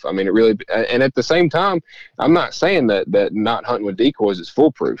booger off. I mean, it really. And at the same time, I'm not saying that not hunting with decoys is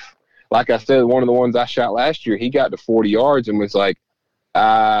foolproof. Like I said, one of the ones I shot last year, he got to 40 yards and was like,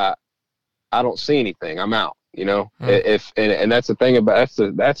 I don't see anything. I'm out. You know, and that's the thing about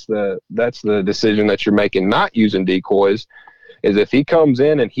that's the decision that you're making not using decoys, is if he comes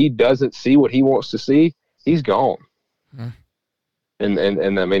in and he doesn't see what he wants to see, he's gone. And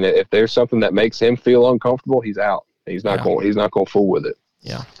I mean, if there's something that makes him feel uncomfortable, he's out. He's not going to fool with it.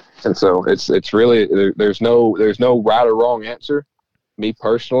 Yeah. And so it's really there's no right or wrong answer. Me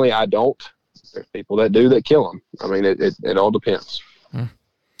personally, I don't. There's people that do that kill them. I mean, it all depends.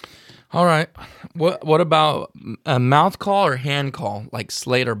 All right. What about a mouth call or hand call, like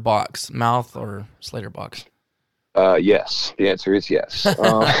Slate or box? Mouth or Slate or box? Yes, the answer is yes.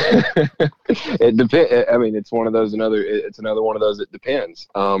 It depends. I mean, it's one of those. It's another one of those. It depends.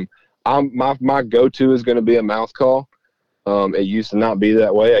 My go-to is going to be a mouth call. It used to not be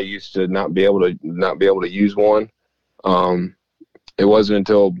that way. I used to not be able to use one. It wasn't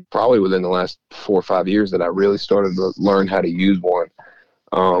until probably within the last 4 or 5 years that I really started to learn how to use one.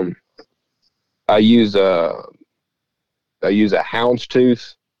 I use a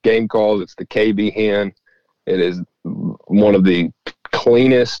houndstooth game calls. It's the KB hen. It is one of the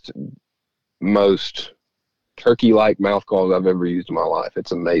cleanest, most turkey-like mouth calls I've ever used in my life.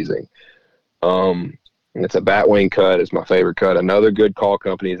 It's amazing. It's a batwing cut. It's my favorite cut. Another good call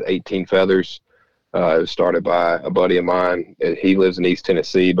company is 18 Feathers. It was started by a buddy of mine. He lives in East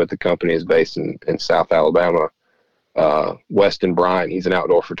Tennessee, but the company is based in South Alabama. Weston Bryant, he's an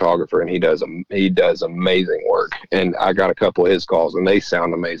outdoor photographer, and he does amazing work. And I got a couple of his calls, and they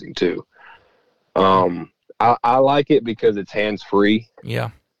sound amazing too. I like it because it's hands-free. Yeah.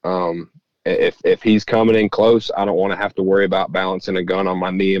 If he's coming in close, I don't want to have to worry about balancing a gun on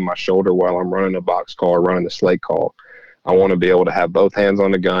my knee and my shoulder while I'm running a box call or running the slate call. I want to be able to have both hands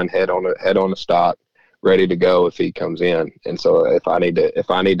on the gun, head on the stock, ready to go if he comes in. And so if I need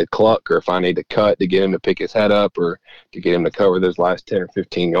to cluck, or if I need to cut to get him to pick his head up, or to get him to cover those last 10 or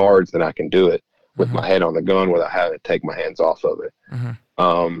 15 yards, then I can do it with my head on the gun without having to take my hands off of it.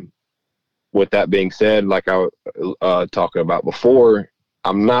 With that being said, like I was talking about before,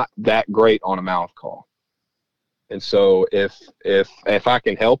 I'm not that great on a mouth call. And so if I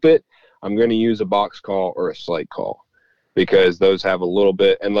can help it, I'm going to use a box call or a slate call, because those have a little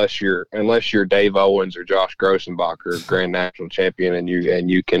bit, unless you're Dave Owens or Josh Grossenbacher, Grand National Champion, and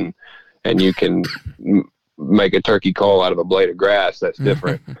you can make a turkey call out of a blade of grass, that's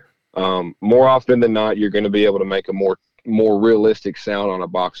different. More often than not, you're going to be able to make a more realistic sound on a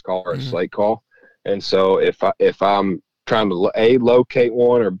box call or a slate call. And so if I'm trying to A, locate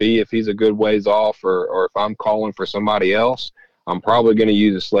one, or B, if he's a good ways off, or if I'm calling for somebody else, I'm probably going to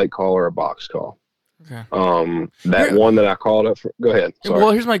use a slate call or a box call. Okay. One that I called up for, go ahead. Sorry.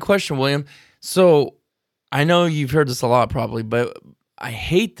 Well, here's my question, William. So I know you've heard this a lot probably, but I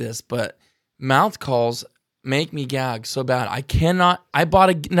hate this, but mouth calls make me gag so bad. I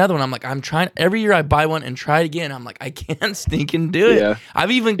bought another one. I'm like, every year I buy one and try it again. I'm like, I can't sneak and do it. Yeah.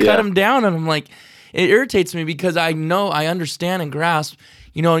 I've even cut them down, and I'm like, it irritates me because I know, I understand and grasp,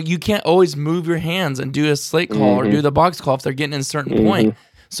 you can't always move your hands and do a slate call or do the box call if they're getting in a certain point.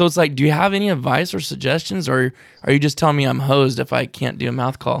 So it's like, do you have any advice or suggestions, or are you just telling me I'm hosed if I can't do a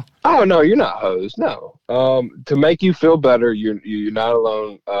mouth call? Oh, no, you're not hosed. No. To make you feel better, you're not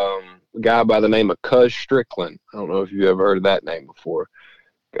alone. A guy by the name of Cuz Strickland. I don't know if you've ever heard of that name before.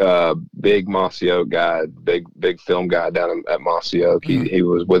 Big Mossy Oak guy, big film guy down at Mossy Oak. He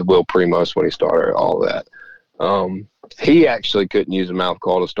was with Will Primos when he started all of that. He actually couldn't use a mouth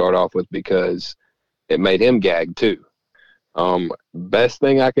call to start off with because it made him gag too. Best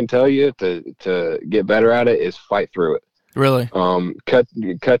thing I can tell you to get better at it is fight through it. Really? Cut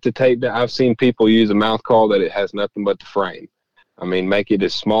the tape down. I've seen people use a mouth call that it has nothing but the frame. I mean, make it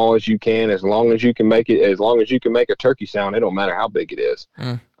as small as you can, as long as you can make a turkey sound. It don't matter how big it is.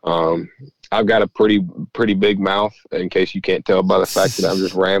 I've got a pretty big mouth, in case you can't tell by the fact that I'm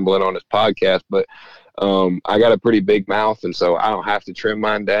just rambling on this podcast, but I got a pretty big mouth, and so I don't have to trim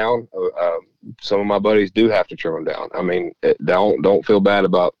mine down. Some of my buddies do have to trim them down. I mean, don't feel bad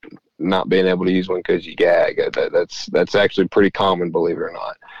about not being able to use one because you gag. That's actually pretty common, believe it or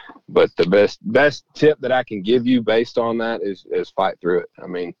not. But the best tip that I can give you based on that is fight through it. I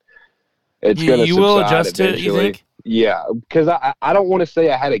mean, it's going to subside you will adjust eventually. to it, you think? Yeah, because I don't want to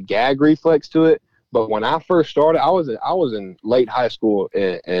say I had a gag reflex to it, but when I first started, I was in late high school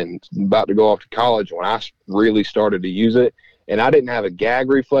and about to go off to college when I really started to use it, and I didn't have a gag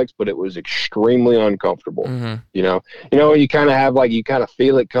reflex, but it was extremely uncomfortable. You know, you kind of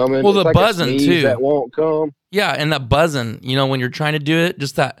feel it coming. Well, it's the like buzzing too that won't come. Yeah, and that buzzing, when you're trying to do it,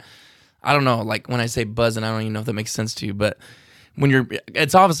 just that. I don't know, like when I say buzzing, I don't even know if that makes sense to you, but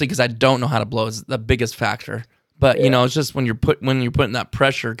it's obviously because I don't know how to blow is the biggest factor. But it's just when you're putting that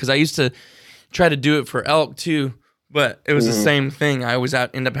pressure, because I used to try to do it for elk too, but it was the same thing. I always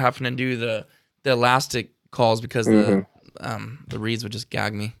end up having to do the elastic calls because the reeds would just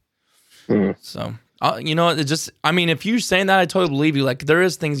gag me. So if you're saying that, I totally believe you. Like, there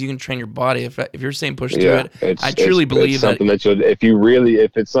is things you can train your body. If you're saying push through it, I truly believe it's something that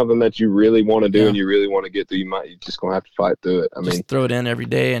if it's something that you really want to do and you really want to get through, you're just gonna have to fight through it. I mean, throw it in every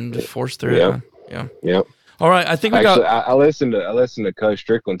day and just force through it. Yeah. All right, I think I listened to Cuz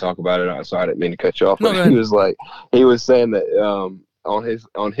Strickland talk about it, so I didn't mean to cut you off. But he was saying that on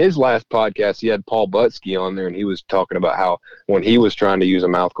his last podcast, he had Paul Butsky on there, and he was talking about how when he was trying to use a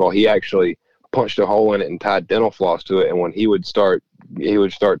mouth call, he actually punched a hole in it and tied dental floss to it. And when he would start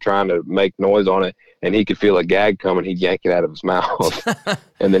trying to make noise on it, and he could feel a gag coming, he'd yank it out of his mouth,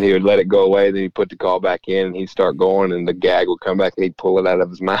 and then he would let it go away. Then he'd put the call back in, and he'd start going, and the gag would come back, and he'd pull it out of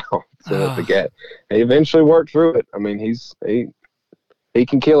his mouth. So that the gag. He eventually worked through it. I mean, he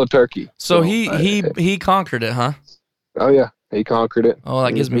can kill a turkey. So he conquered it, huh? Oh yeah, he conquered it. Oh,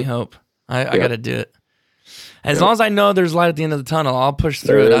 that gives me hope. I got to do it. As long as I know there's light at the end of the tunnel, I'll push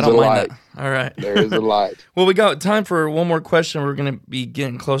through it. I don't mind that. All right. There is a light. Well, we got time for one more question. We're going to be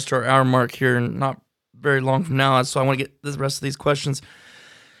getting close to our hour mark here, and not very long from now, so I want to get the rest of these questions.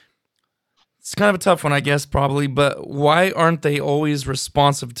 It's kind of a tough one, I guess, probably, but why aren't they always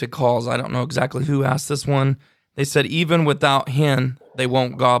responsive to calls? I don't know exactly who asked this one. They said even without hen, they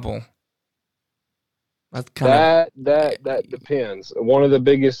won't gobble. That's kind that depends. One of the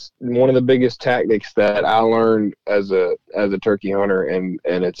biggest tactics that I learned as a turkey hunter, and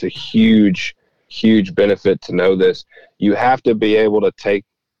it's a huge benefit to know this. You have to be able to take.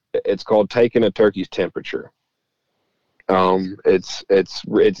 It's called taking a turkey's temperature.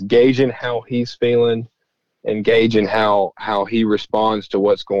 It's gauging how he's feeling and gauging how he responds to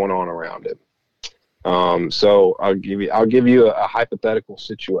what's going on around him. So I'll give you a hypothetical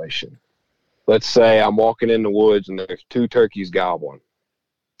situation. Let's say I'm walking in the woods and there's two turkeys gobbling.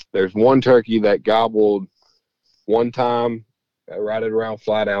 There's one turkey that gobbled one time right at around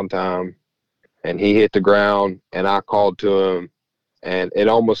fly down time, and he hit the ground, and I called to him, and it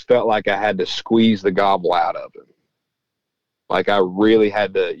almost felt like I had to squeeze the gobble out of him. Like I really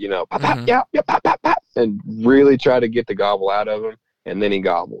had to, pop, pop, yap, yap, pop, pop, pop, and really try to get the gobble out of him, and then he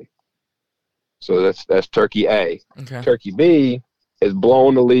gobbled. So that's turkey A. Okay. Turkey B is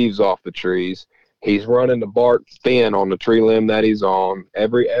blowing the leaves off the trees. He's running the bark thin on the tree limb that he's on.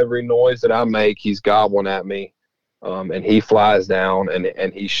 Every noise that I make, he's gobbling at me. And he flies down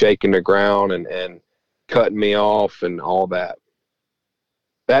and he's shaking the ground and cutting me off and all that.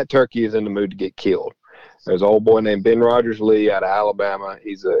 That turkey is in the mood to get killed. There's an old boy named Ben Rogers Lee out of Alabama.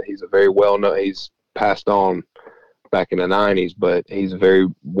 He's a very well-known, he's passed on back in the 90s, but he's a very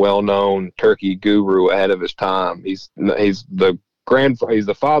well-known turkey guru ahead of his time. He's the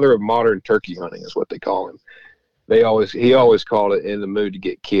father of modern turkey hunting is what they call him. He always called it in the mood to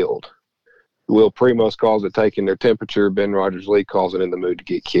get killed. Will Primos calls it taking their temperature. Ben Rogers Lee calls it in the mood to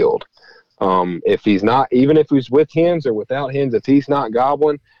get killed. If he's not, even if he's with hens or without hens, if he's not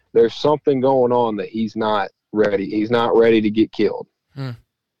gobbling, there's something going on that he's not ready. He's not ready to get killed.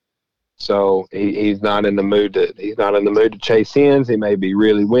 So he's not in the mood to chase hens. It may be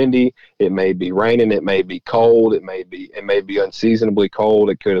really windy. It may be raining. It may be cold. It may be unseasonably cold.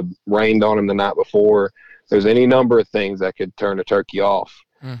 It could have rained on him the night before. There's any number of things that could turn a turkey off.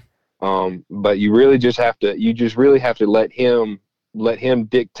 But you just really have to let him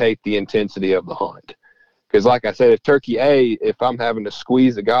dictate the intensity of the hunt. Because like I said, if turkey A, if I'm having to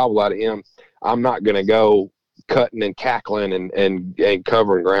squeeze the gobble out of him, I'm not going to go cutting and cackling and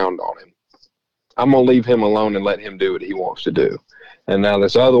covering ground on him. I'm going to leave him alone and let him do what he wants to do. And now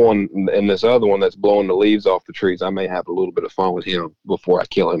this other one that's blowing the leaves off the trees, I may have a little bit of fun with him before I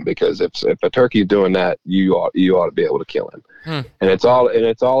kill him, because if a turkey's doing that, you ought to be able to kill him. And it's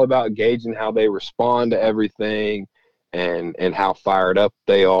all about gauging how they respond to everything and how fired up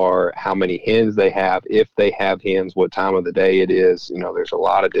they are, how many hens they have, if they have hens, what time of the day it is. There's a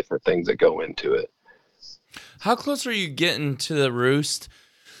lot of different things that go into it. How close are you getting to the roost?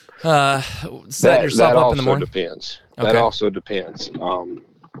 Set yourself up in the morning? Depends. Okay. That also depends.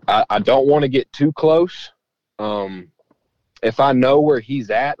 I don't want to get too close. If I know where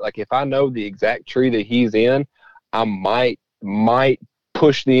he's at, like if I know the exact tree that he's in, I might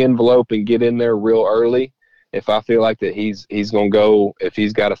push the envelope and get in there real early. If I feel like that he's going to go, if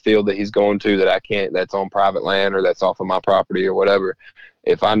he's got a field that he's going to that I can't, that's on private land or that's off of my property or whatever,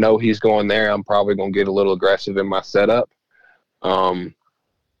 if I know he's going there, I'm probably going to get a little aggressive in my setup.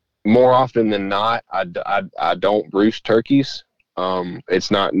 More often than not, I don't roost turkeys. It's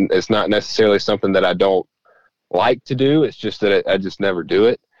not necessarily something that I don't like to do. It's just that I just never do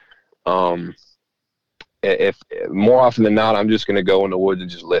it. If more often than not, I'm just going to go in the woods and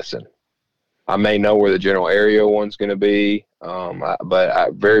just listen. I may know where the general area one's going to be,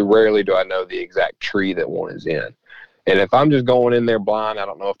 but very rarely do I know the exact tree that one is in. And if I'm just going in there blind, I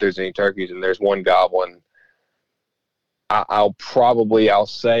don't know if there's any turkeys and there's one gobbling, I'll probably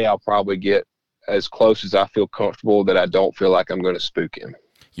get as close as I feel comfortable that I don't feel like I'm going to spook him.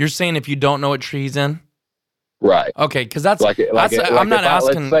 You're saying if you don't know what tree he's in? Right. Okay, because I'm not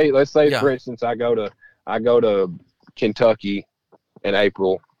asking. Let's say, for instance, I go to Kentucky in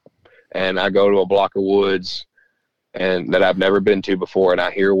April, and I go to a block of woods and that I've never been to before, and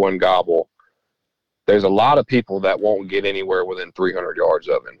I hear one gobble, there's a lot of people that won't get anywhere within 300 yards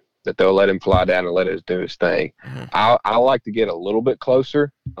of him, that they'll let him fly down and let it do his thing. Mm-hmm. I like to get a little bit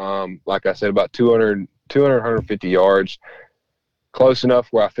closer. Like I said, about 200, 150 yards, close enough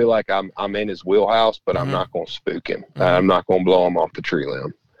where I feel like I'm in his wheelhouse, but I'm not going to spook him. I'm not going to blow him off the tree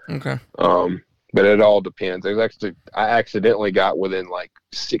limb. Okay. But it all depends. I accidentally got within like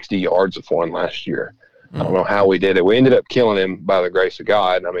 60 yards of one last year. I don't know how we did it. We ended up killing him by the grace of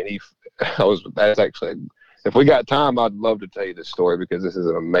God. I mean, that's actually, if we got time, I'd love to tell you this story because this is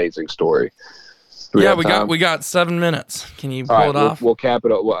an amazing story. We got 7 minutes. Can you pull it off? We'll cap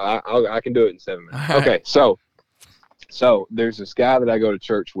it up. Well, I can do it in 7 minutes. Right. Okay. So there's this guy that I go to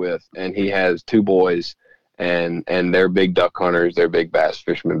church with, and he has 2 boys, and they're big duck hunters. They're big bass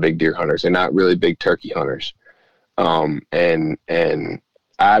fishermen, big deer hunters. They're not really big turkey hunters. And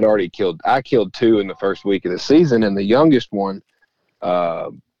I killed 2 in the first week of the season, and the youngest one,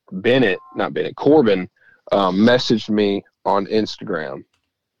 Corbin, messaged me on Instagram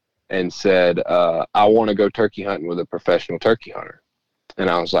and said, I want to go turkey hunting with a professional turkey hunter. And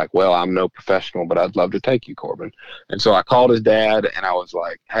I was like, well, I'm no professional, but I'd love to take you, Corbin. And so I called his dad, and I was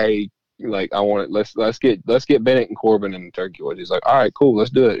like, hey, like, let's get Bennett and Corbin in the turkey woods. He's like, all right, cool, let's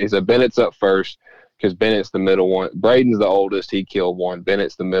do it. He said, Bennett's up first because Bennett's the middle one. Braden's the oldest. He killed one.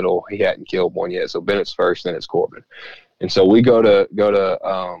 Bennett's the middle. He hadn't killed one yet. So Bennett's first, then it's Corbin. And so we go to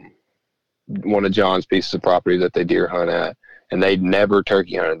one of John's pieces of property that they deer hunt at, and they'd never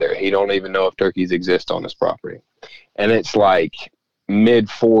turkey hunted there. He don't even know if turkeys exist on this property. And it's like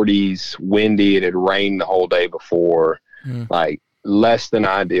mid-40s, windy. It had rained the whole day before, like less than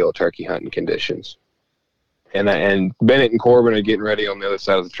ideal turkey hunting conditions. And Bennett and Corbin are getting ready on the other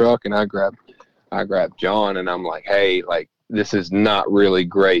side of the truck, and I grabbed John, and I'm like, hey, like, this is not really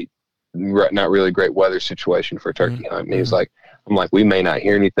great weather situation for turkey hunting. He's like, I'm like, we may not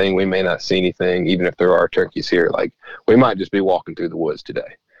hear anything, we may not see anything, even if there are turkeys here. Like, we might just be walking through the woods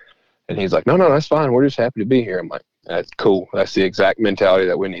today. And he's like, no, that's fine. We're just happy to be here. I'm like, that's cool. That's the exact mentality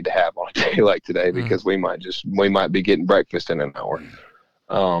that we need to have on a day like today, because we might be getting breakfast in an hour.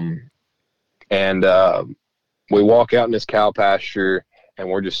 We walk out in this cow pasture, and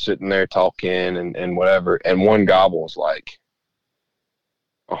we're just sitting there talking and whatever. And one gobble's like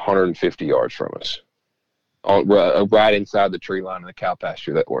 150 yards from us, right inside the tree line of the cow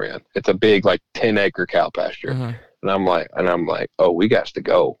pasture that we're in. It's a big, like 10-acre cow pasture. And I'm like, oh, we got to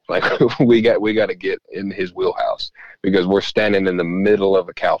go. Like, we got to get in his wheelhouse, because we're standing in the middle of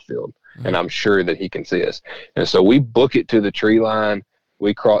a cow field, and I'm sure that he can see us. And so we book it to the tree line.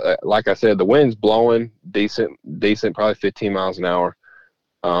 We cross, like I said, the wind's blowing decent, probably 15 miles an hour.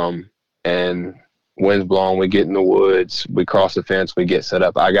 And wind's blowing. We get in the woods. We cross the fence. We get set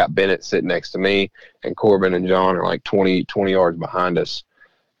up. I got Bennett sitting next to me, and Corbin and John are like 20 yards behind us.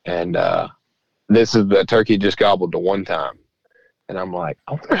 And, this is the turkey just gobbled to one time. And I'm like,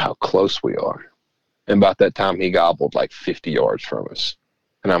 I wonder how close we are. And about that time, he gobbled like 50 yards from us.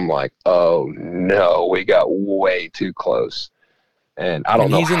 And I'm like, oh no, we got way too close. And I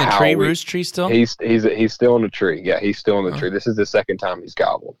don't know. He's in the tree, roost tree still? He's still in the tree. Yeah, he's still in the tree. This is the second time he's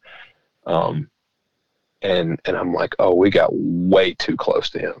gobbled. And I'm like, oh, we got way too close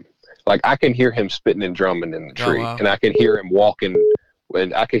to him. Like, I can hear him spitting and drumming in the tree. And I can hear him walking.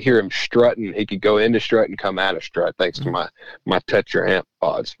 And I could hear him strutting. He could go into strut and come out of strut, thanks to my Tetra amp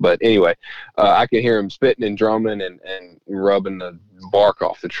pods. But anyway, I could hear him spitting and drumming and rubbing the bark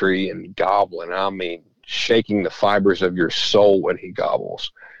off the tree and gobbling. I mean, shaking the fibers of your soul when he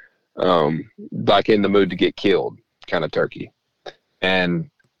gobbles, like in the mood to get killed kind of turkey. And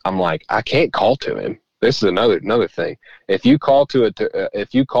I'm like, I can't call to him. This is another thing. If you call too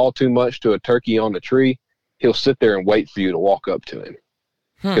much to a turkey on the tree, he'll sit there and wait for you to walk up to him.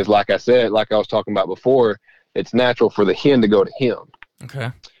 Because like I said, like I was talking about before, it's natural for the hen to go to him. Okay.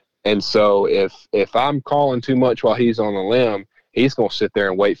 And so if I'm calling too much while he's on the limb, he's going to sit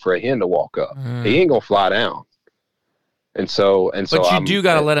there and wait for a hen to walk up. He ain't going to fly down. But you do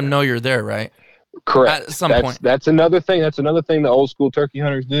got to let him know you're there, right? Correct. At some point. That's another thing. That's another thing the old school turkey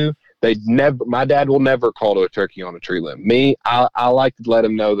hunters do. My dad will never call to a turkey on a tree limb. Me, I like to let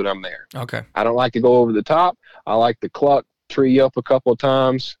him know that I'm there. Okay. I don't like to go over the top. I like to cluck, tree up a couple of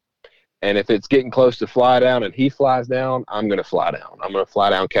times, and if it's getting close to fly down and he flies down, I'm going to fly down. I'm going to fly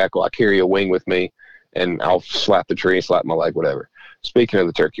down, cackle. I carry a wing with me, and I'll slap the tree, slap my leg, whatever. Speaking of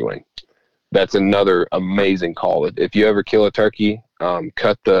the turkey wing, that's another amazing call. If you ever kill a turkey,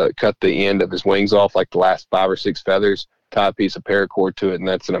 cut the end of his wings off, like the last 5 or 6 feathers, tie a piece of paracord to it, and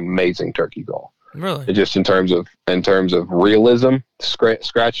that's an amazing turkey call. Really? Just in terms of realism,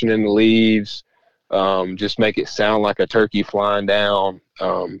 scratching in the leaves, just make it sound like a turkey flying down.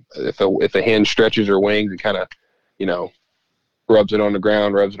 If a hen stretches her wings and kind of, rubs it on the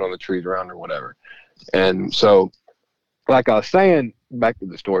ground, rubs it on the trees around her, whatever. And so, like I was saying, back to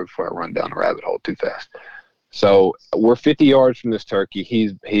the story before I run down the rabbit hole too fast. So we're 50 yards from this turkey.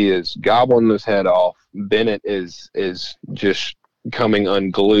 He is gobbling his head off. Bennett is just coming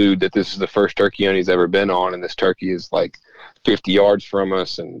unglued that this is the first turkey hunt he's ever been on, and this turkey is like 50 yards from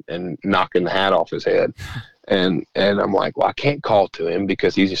us and knocking the hat off his head. And I'm like, well, I can't call to him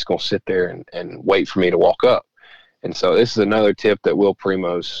because he's just going to sit there and wait for me to walk up. And so this is another tip that Will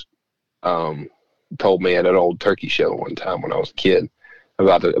Primos told me at an old turkey show one time when I was a kid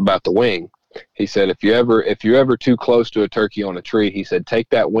about the wing. He said, if you're ever too close to a turkey on a tree, he said, take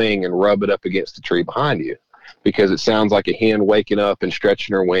that wing and rub it up against the tree behind you, because it sounds like a hen waking up and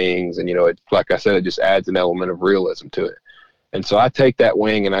stretching her wings. And, like I said, it just adds an element of realism to it. And so I take that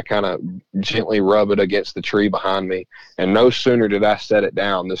wing and I kind of gently rub it against the tree behind me. And no sooner did I set it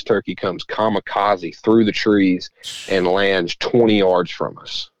down, this turkey comes kamikaze through the trees and lands 20 yards from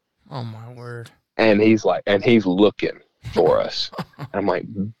us. Oh, my word. And he's looking for us. I'm like,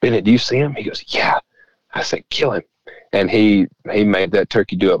 Bennett, do you see him? He goes, yeah. I said, kill him. And he made that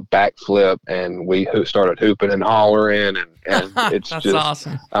turkey do a backflip, and we started hooping and hollering, and it's That's just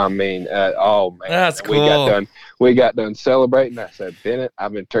awesome. I mean, oh man, That's cool. We got done celebrating. I said, Bennett,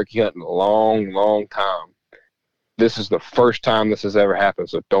 I've been turkey hunting a long, long time. This is the first time this has ever happened,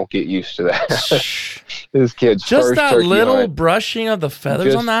 so don't get used to that. This kid's just first that turkey little hunt. brushing of the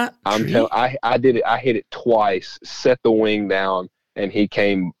feathers on that tree? I did it. I hit it twice, set the wing down, and he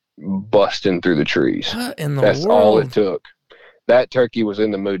came busting through the trees. What in the That's world? all it took. That turkey was in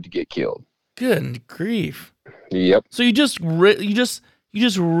the mood to get killed. Good grief. Yep. So you just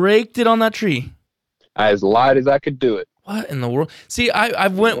raked it on that tree. As light as I could do it. What in the world? See,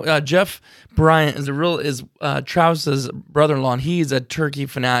 I've went. Jeff Bryant is Travis's brother-in-law. And he's a turkey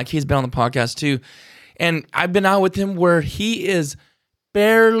fanatic. He's been on the podcast too, and I've been out with him where he is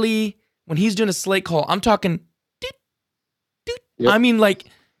barely, when he's doing a slate call, I'm talking. Doot, doot. Yep. I mean, like,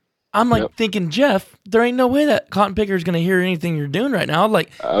 I'm like thinking, Jeff, there ain't no way that cotton picker is going to hear anything you're doing right now.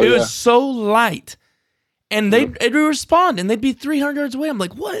 Like, was so light, and they'd respond, and they'd be 300 yards away. I'm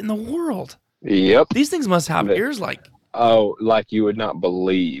like, what in the world? Yep. These things must have ears like. Oh, like you would not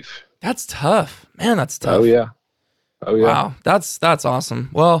believe. That's tough. Man, that's tough. Oh, yeah. Wow, that's awesome.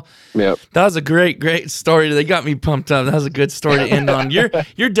 Well, that was a great story. They got me pumped up. That was a good story to end on. You're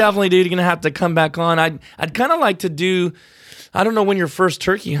definitely, dude, going to have to come back on. I'd kind of like to do, I don't know when your first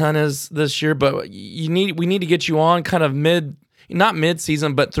turkey hunt is this year, but we need to get you on kind of not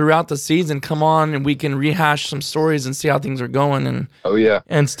mid-season, but throughout the season. Come on, and we can rehash some stories and see how things are going, and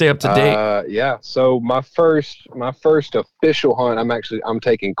and stay up to date. So my first official hunt, I'm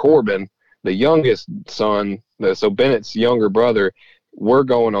taking Corbin, the youngest son. So Bennett's younger brother. We're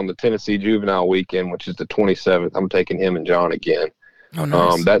going on the Tennessee Juvenile Weekend, which is the 27th. I'm taking him and John again. Oh,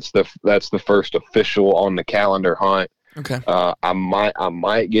 nice. That's the first official on the calendar hunt. Okay. I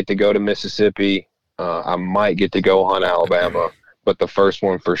might get to go to Mississippi. I might get to go hunt Alabama. But the first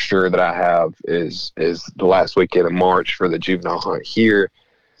one for sure that I have is the last weekend of March for the juvenile hunt here,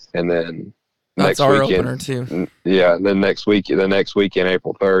 and then that's our opener too. Yeah, and then the next weekend,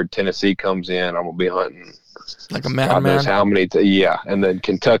 April 3rd, Tennessee comes in. I'm gonna be hunting like a God madman. knows how many? And then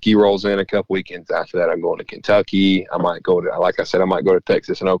Kentucky rolls in a couple weekends after that. I'm going to Kentucky. I might go to, like I said,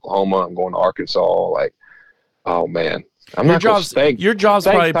 Texas and Oklahoma. I'm going to Arkansas. Like, oh man. Your job's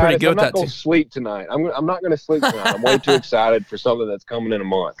probably pretty good with that too. I'm not going to sleep tonight. I'm not going to sleep tonight. I'm way too excited for something that's coming in a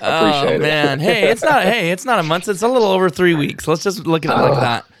month. I appreciate it. Man. It's not a month. It's a little over 3 weeks. Let's just look at it like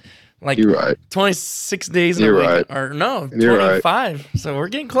that. Like, you're right. 26 days in a week. Right. Or no, 25. Right. So we're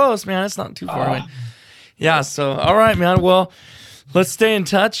getting close, man. It's not too far away. Yeah, so all right, man. Well, let's stay in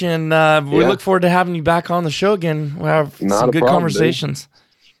touch, and we look forward to having you back on the show again. We'll have some good conversations.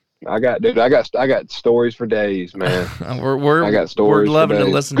 Dude. I got stories for days, man. I got stories. We're loving to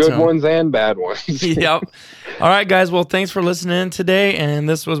listen to good ones and bad ones. Yep. All right, guys. Well, thanks for listening today. And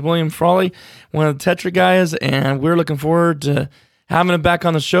this was William Frawley, one of the Tetra guys, and we're looking forward to having him back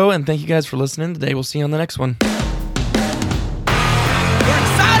on the show. And thank you guys for listening today. We'll see you on the next one.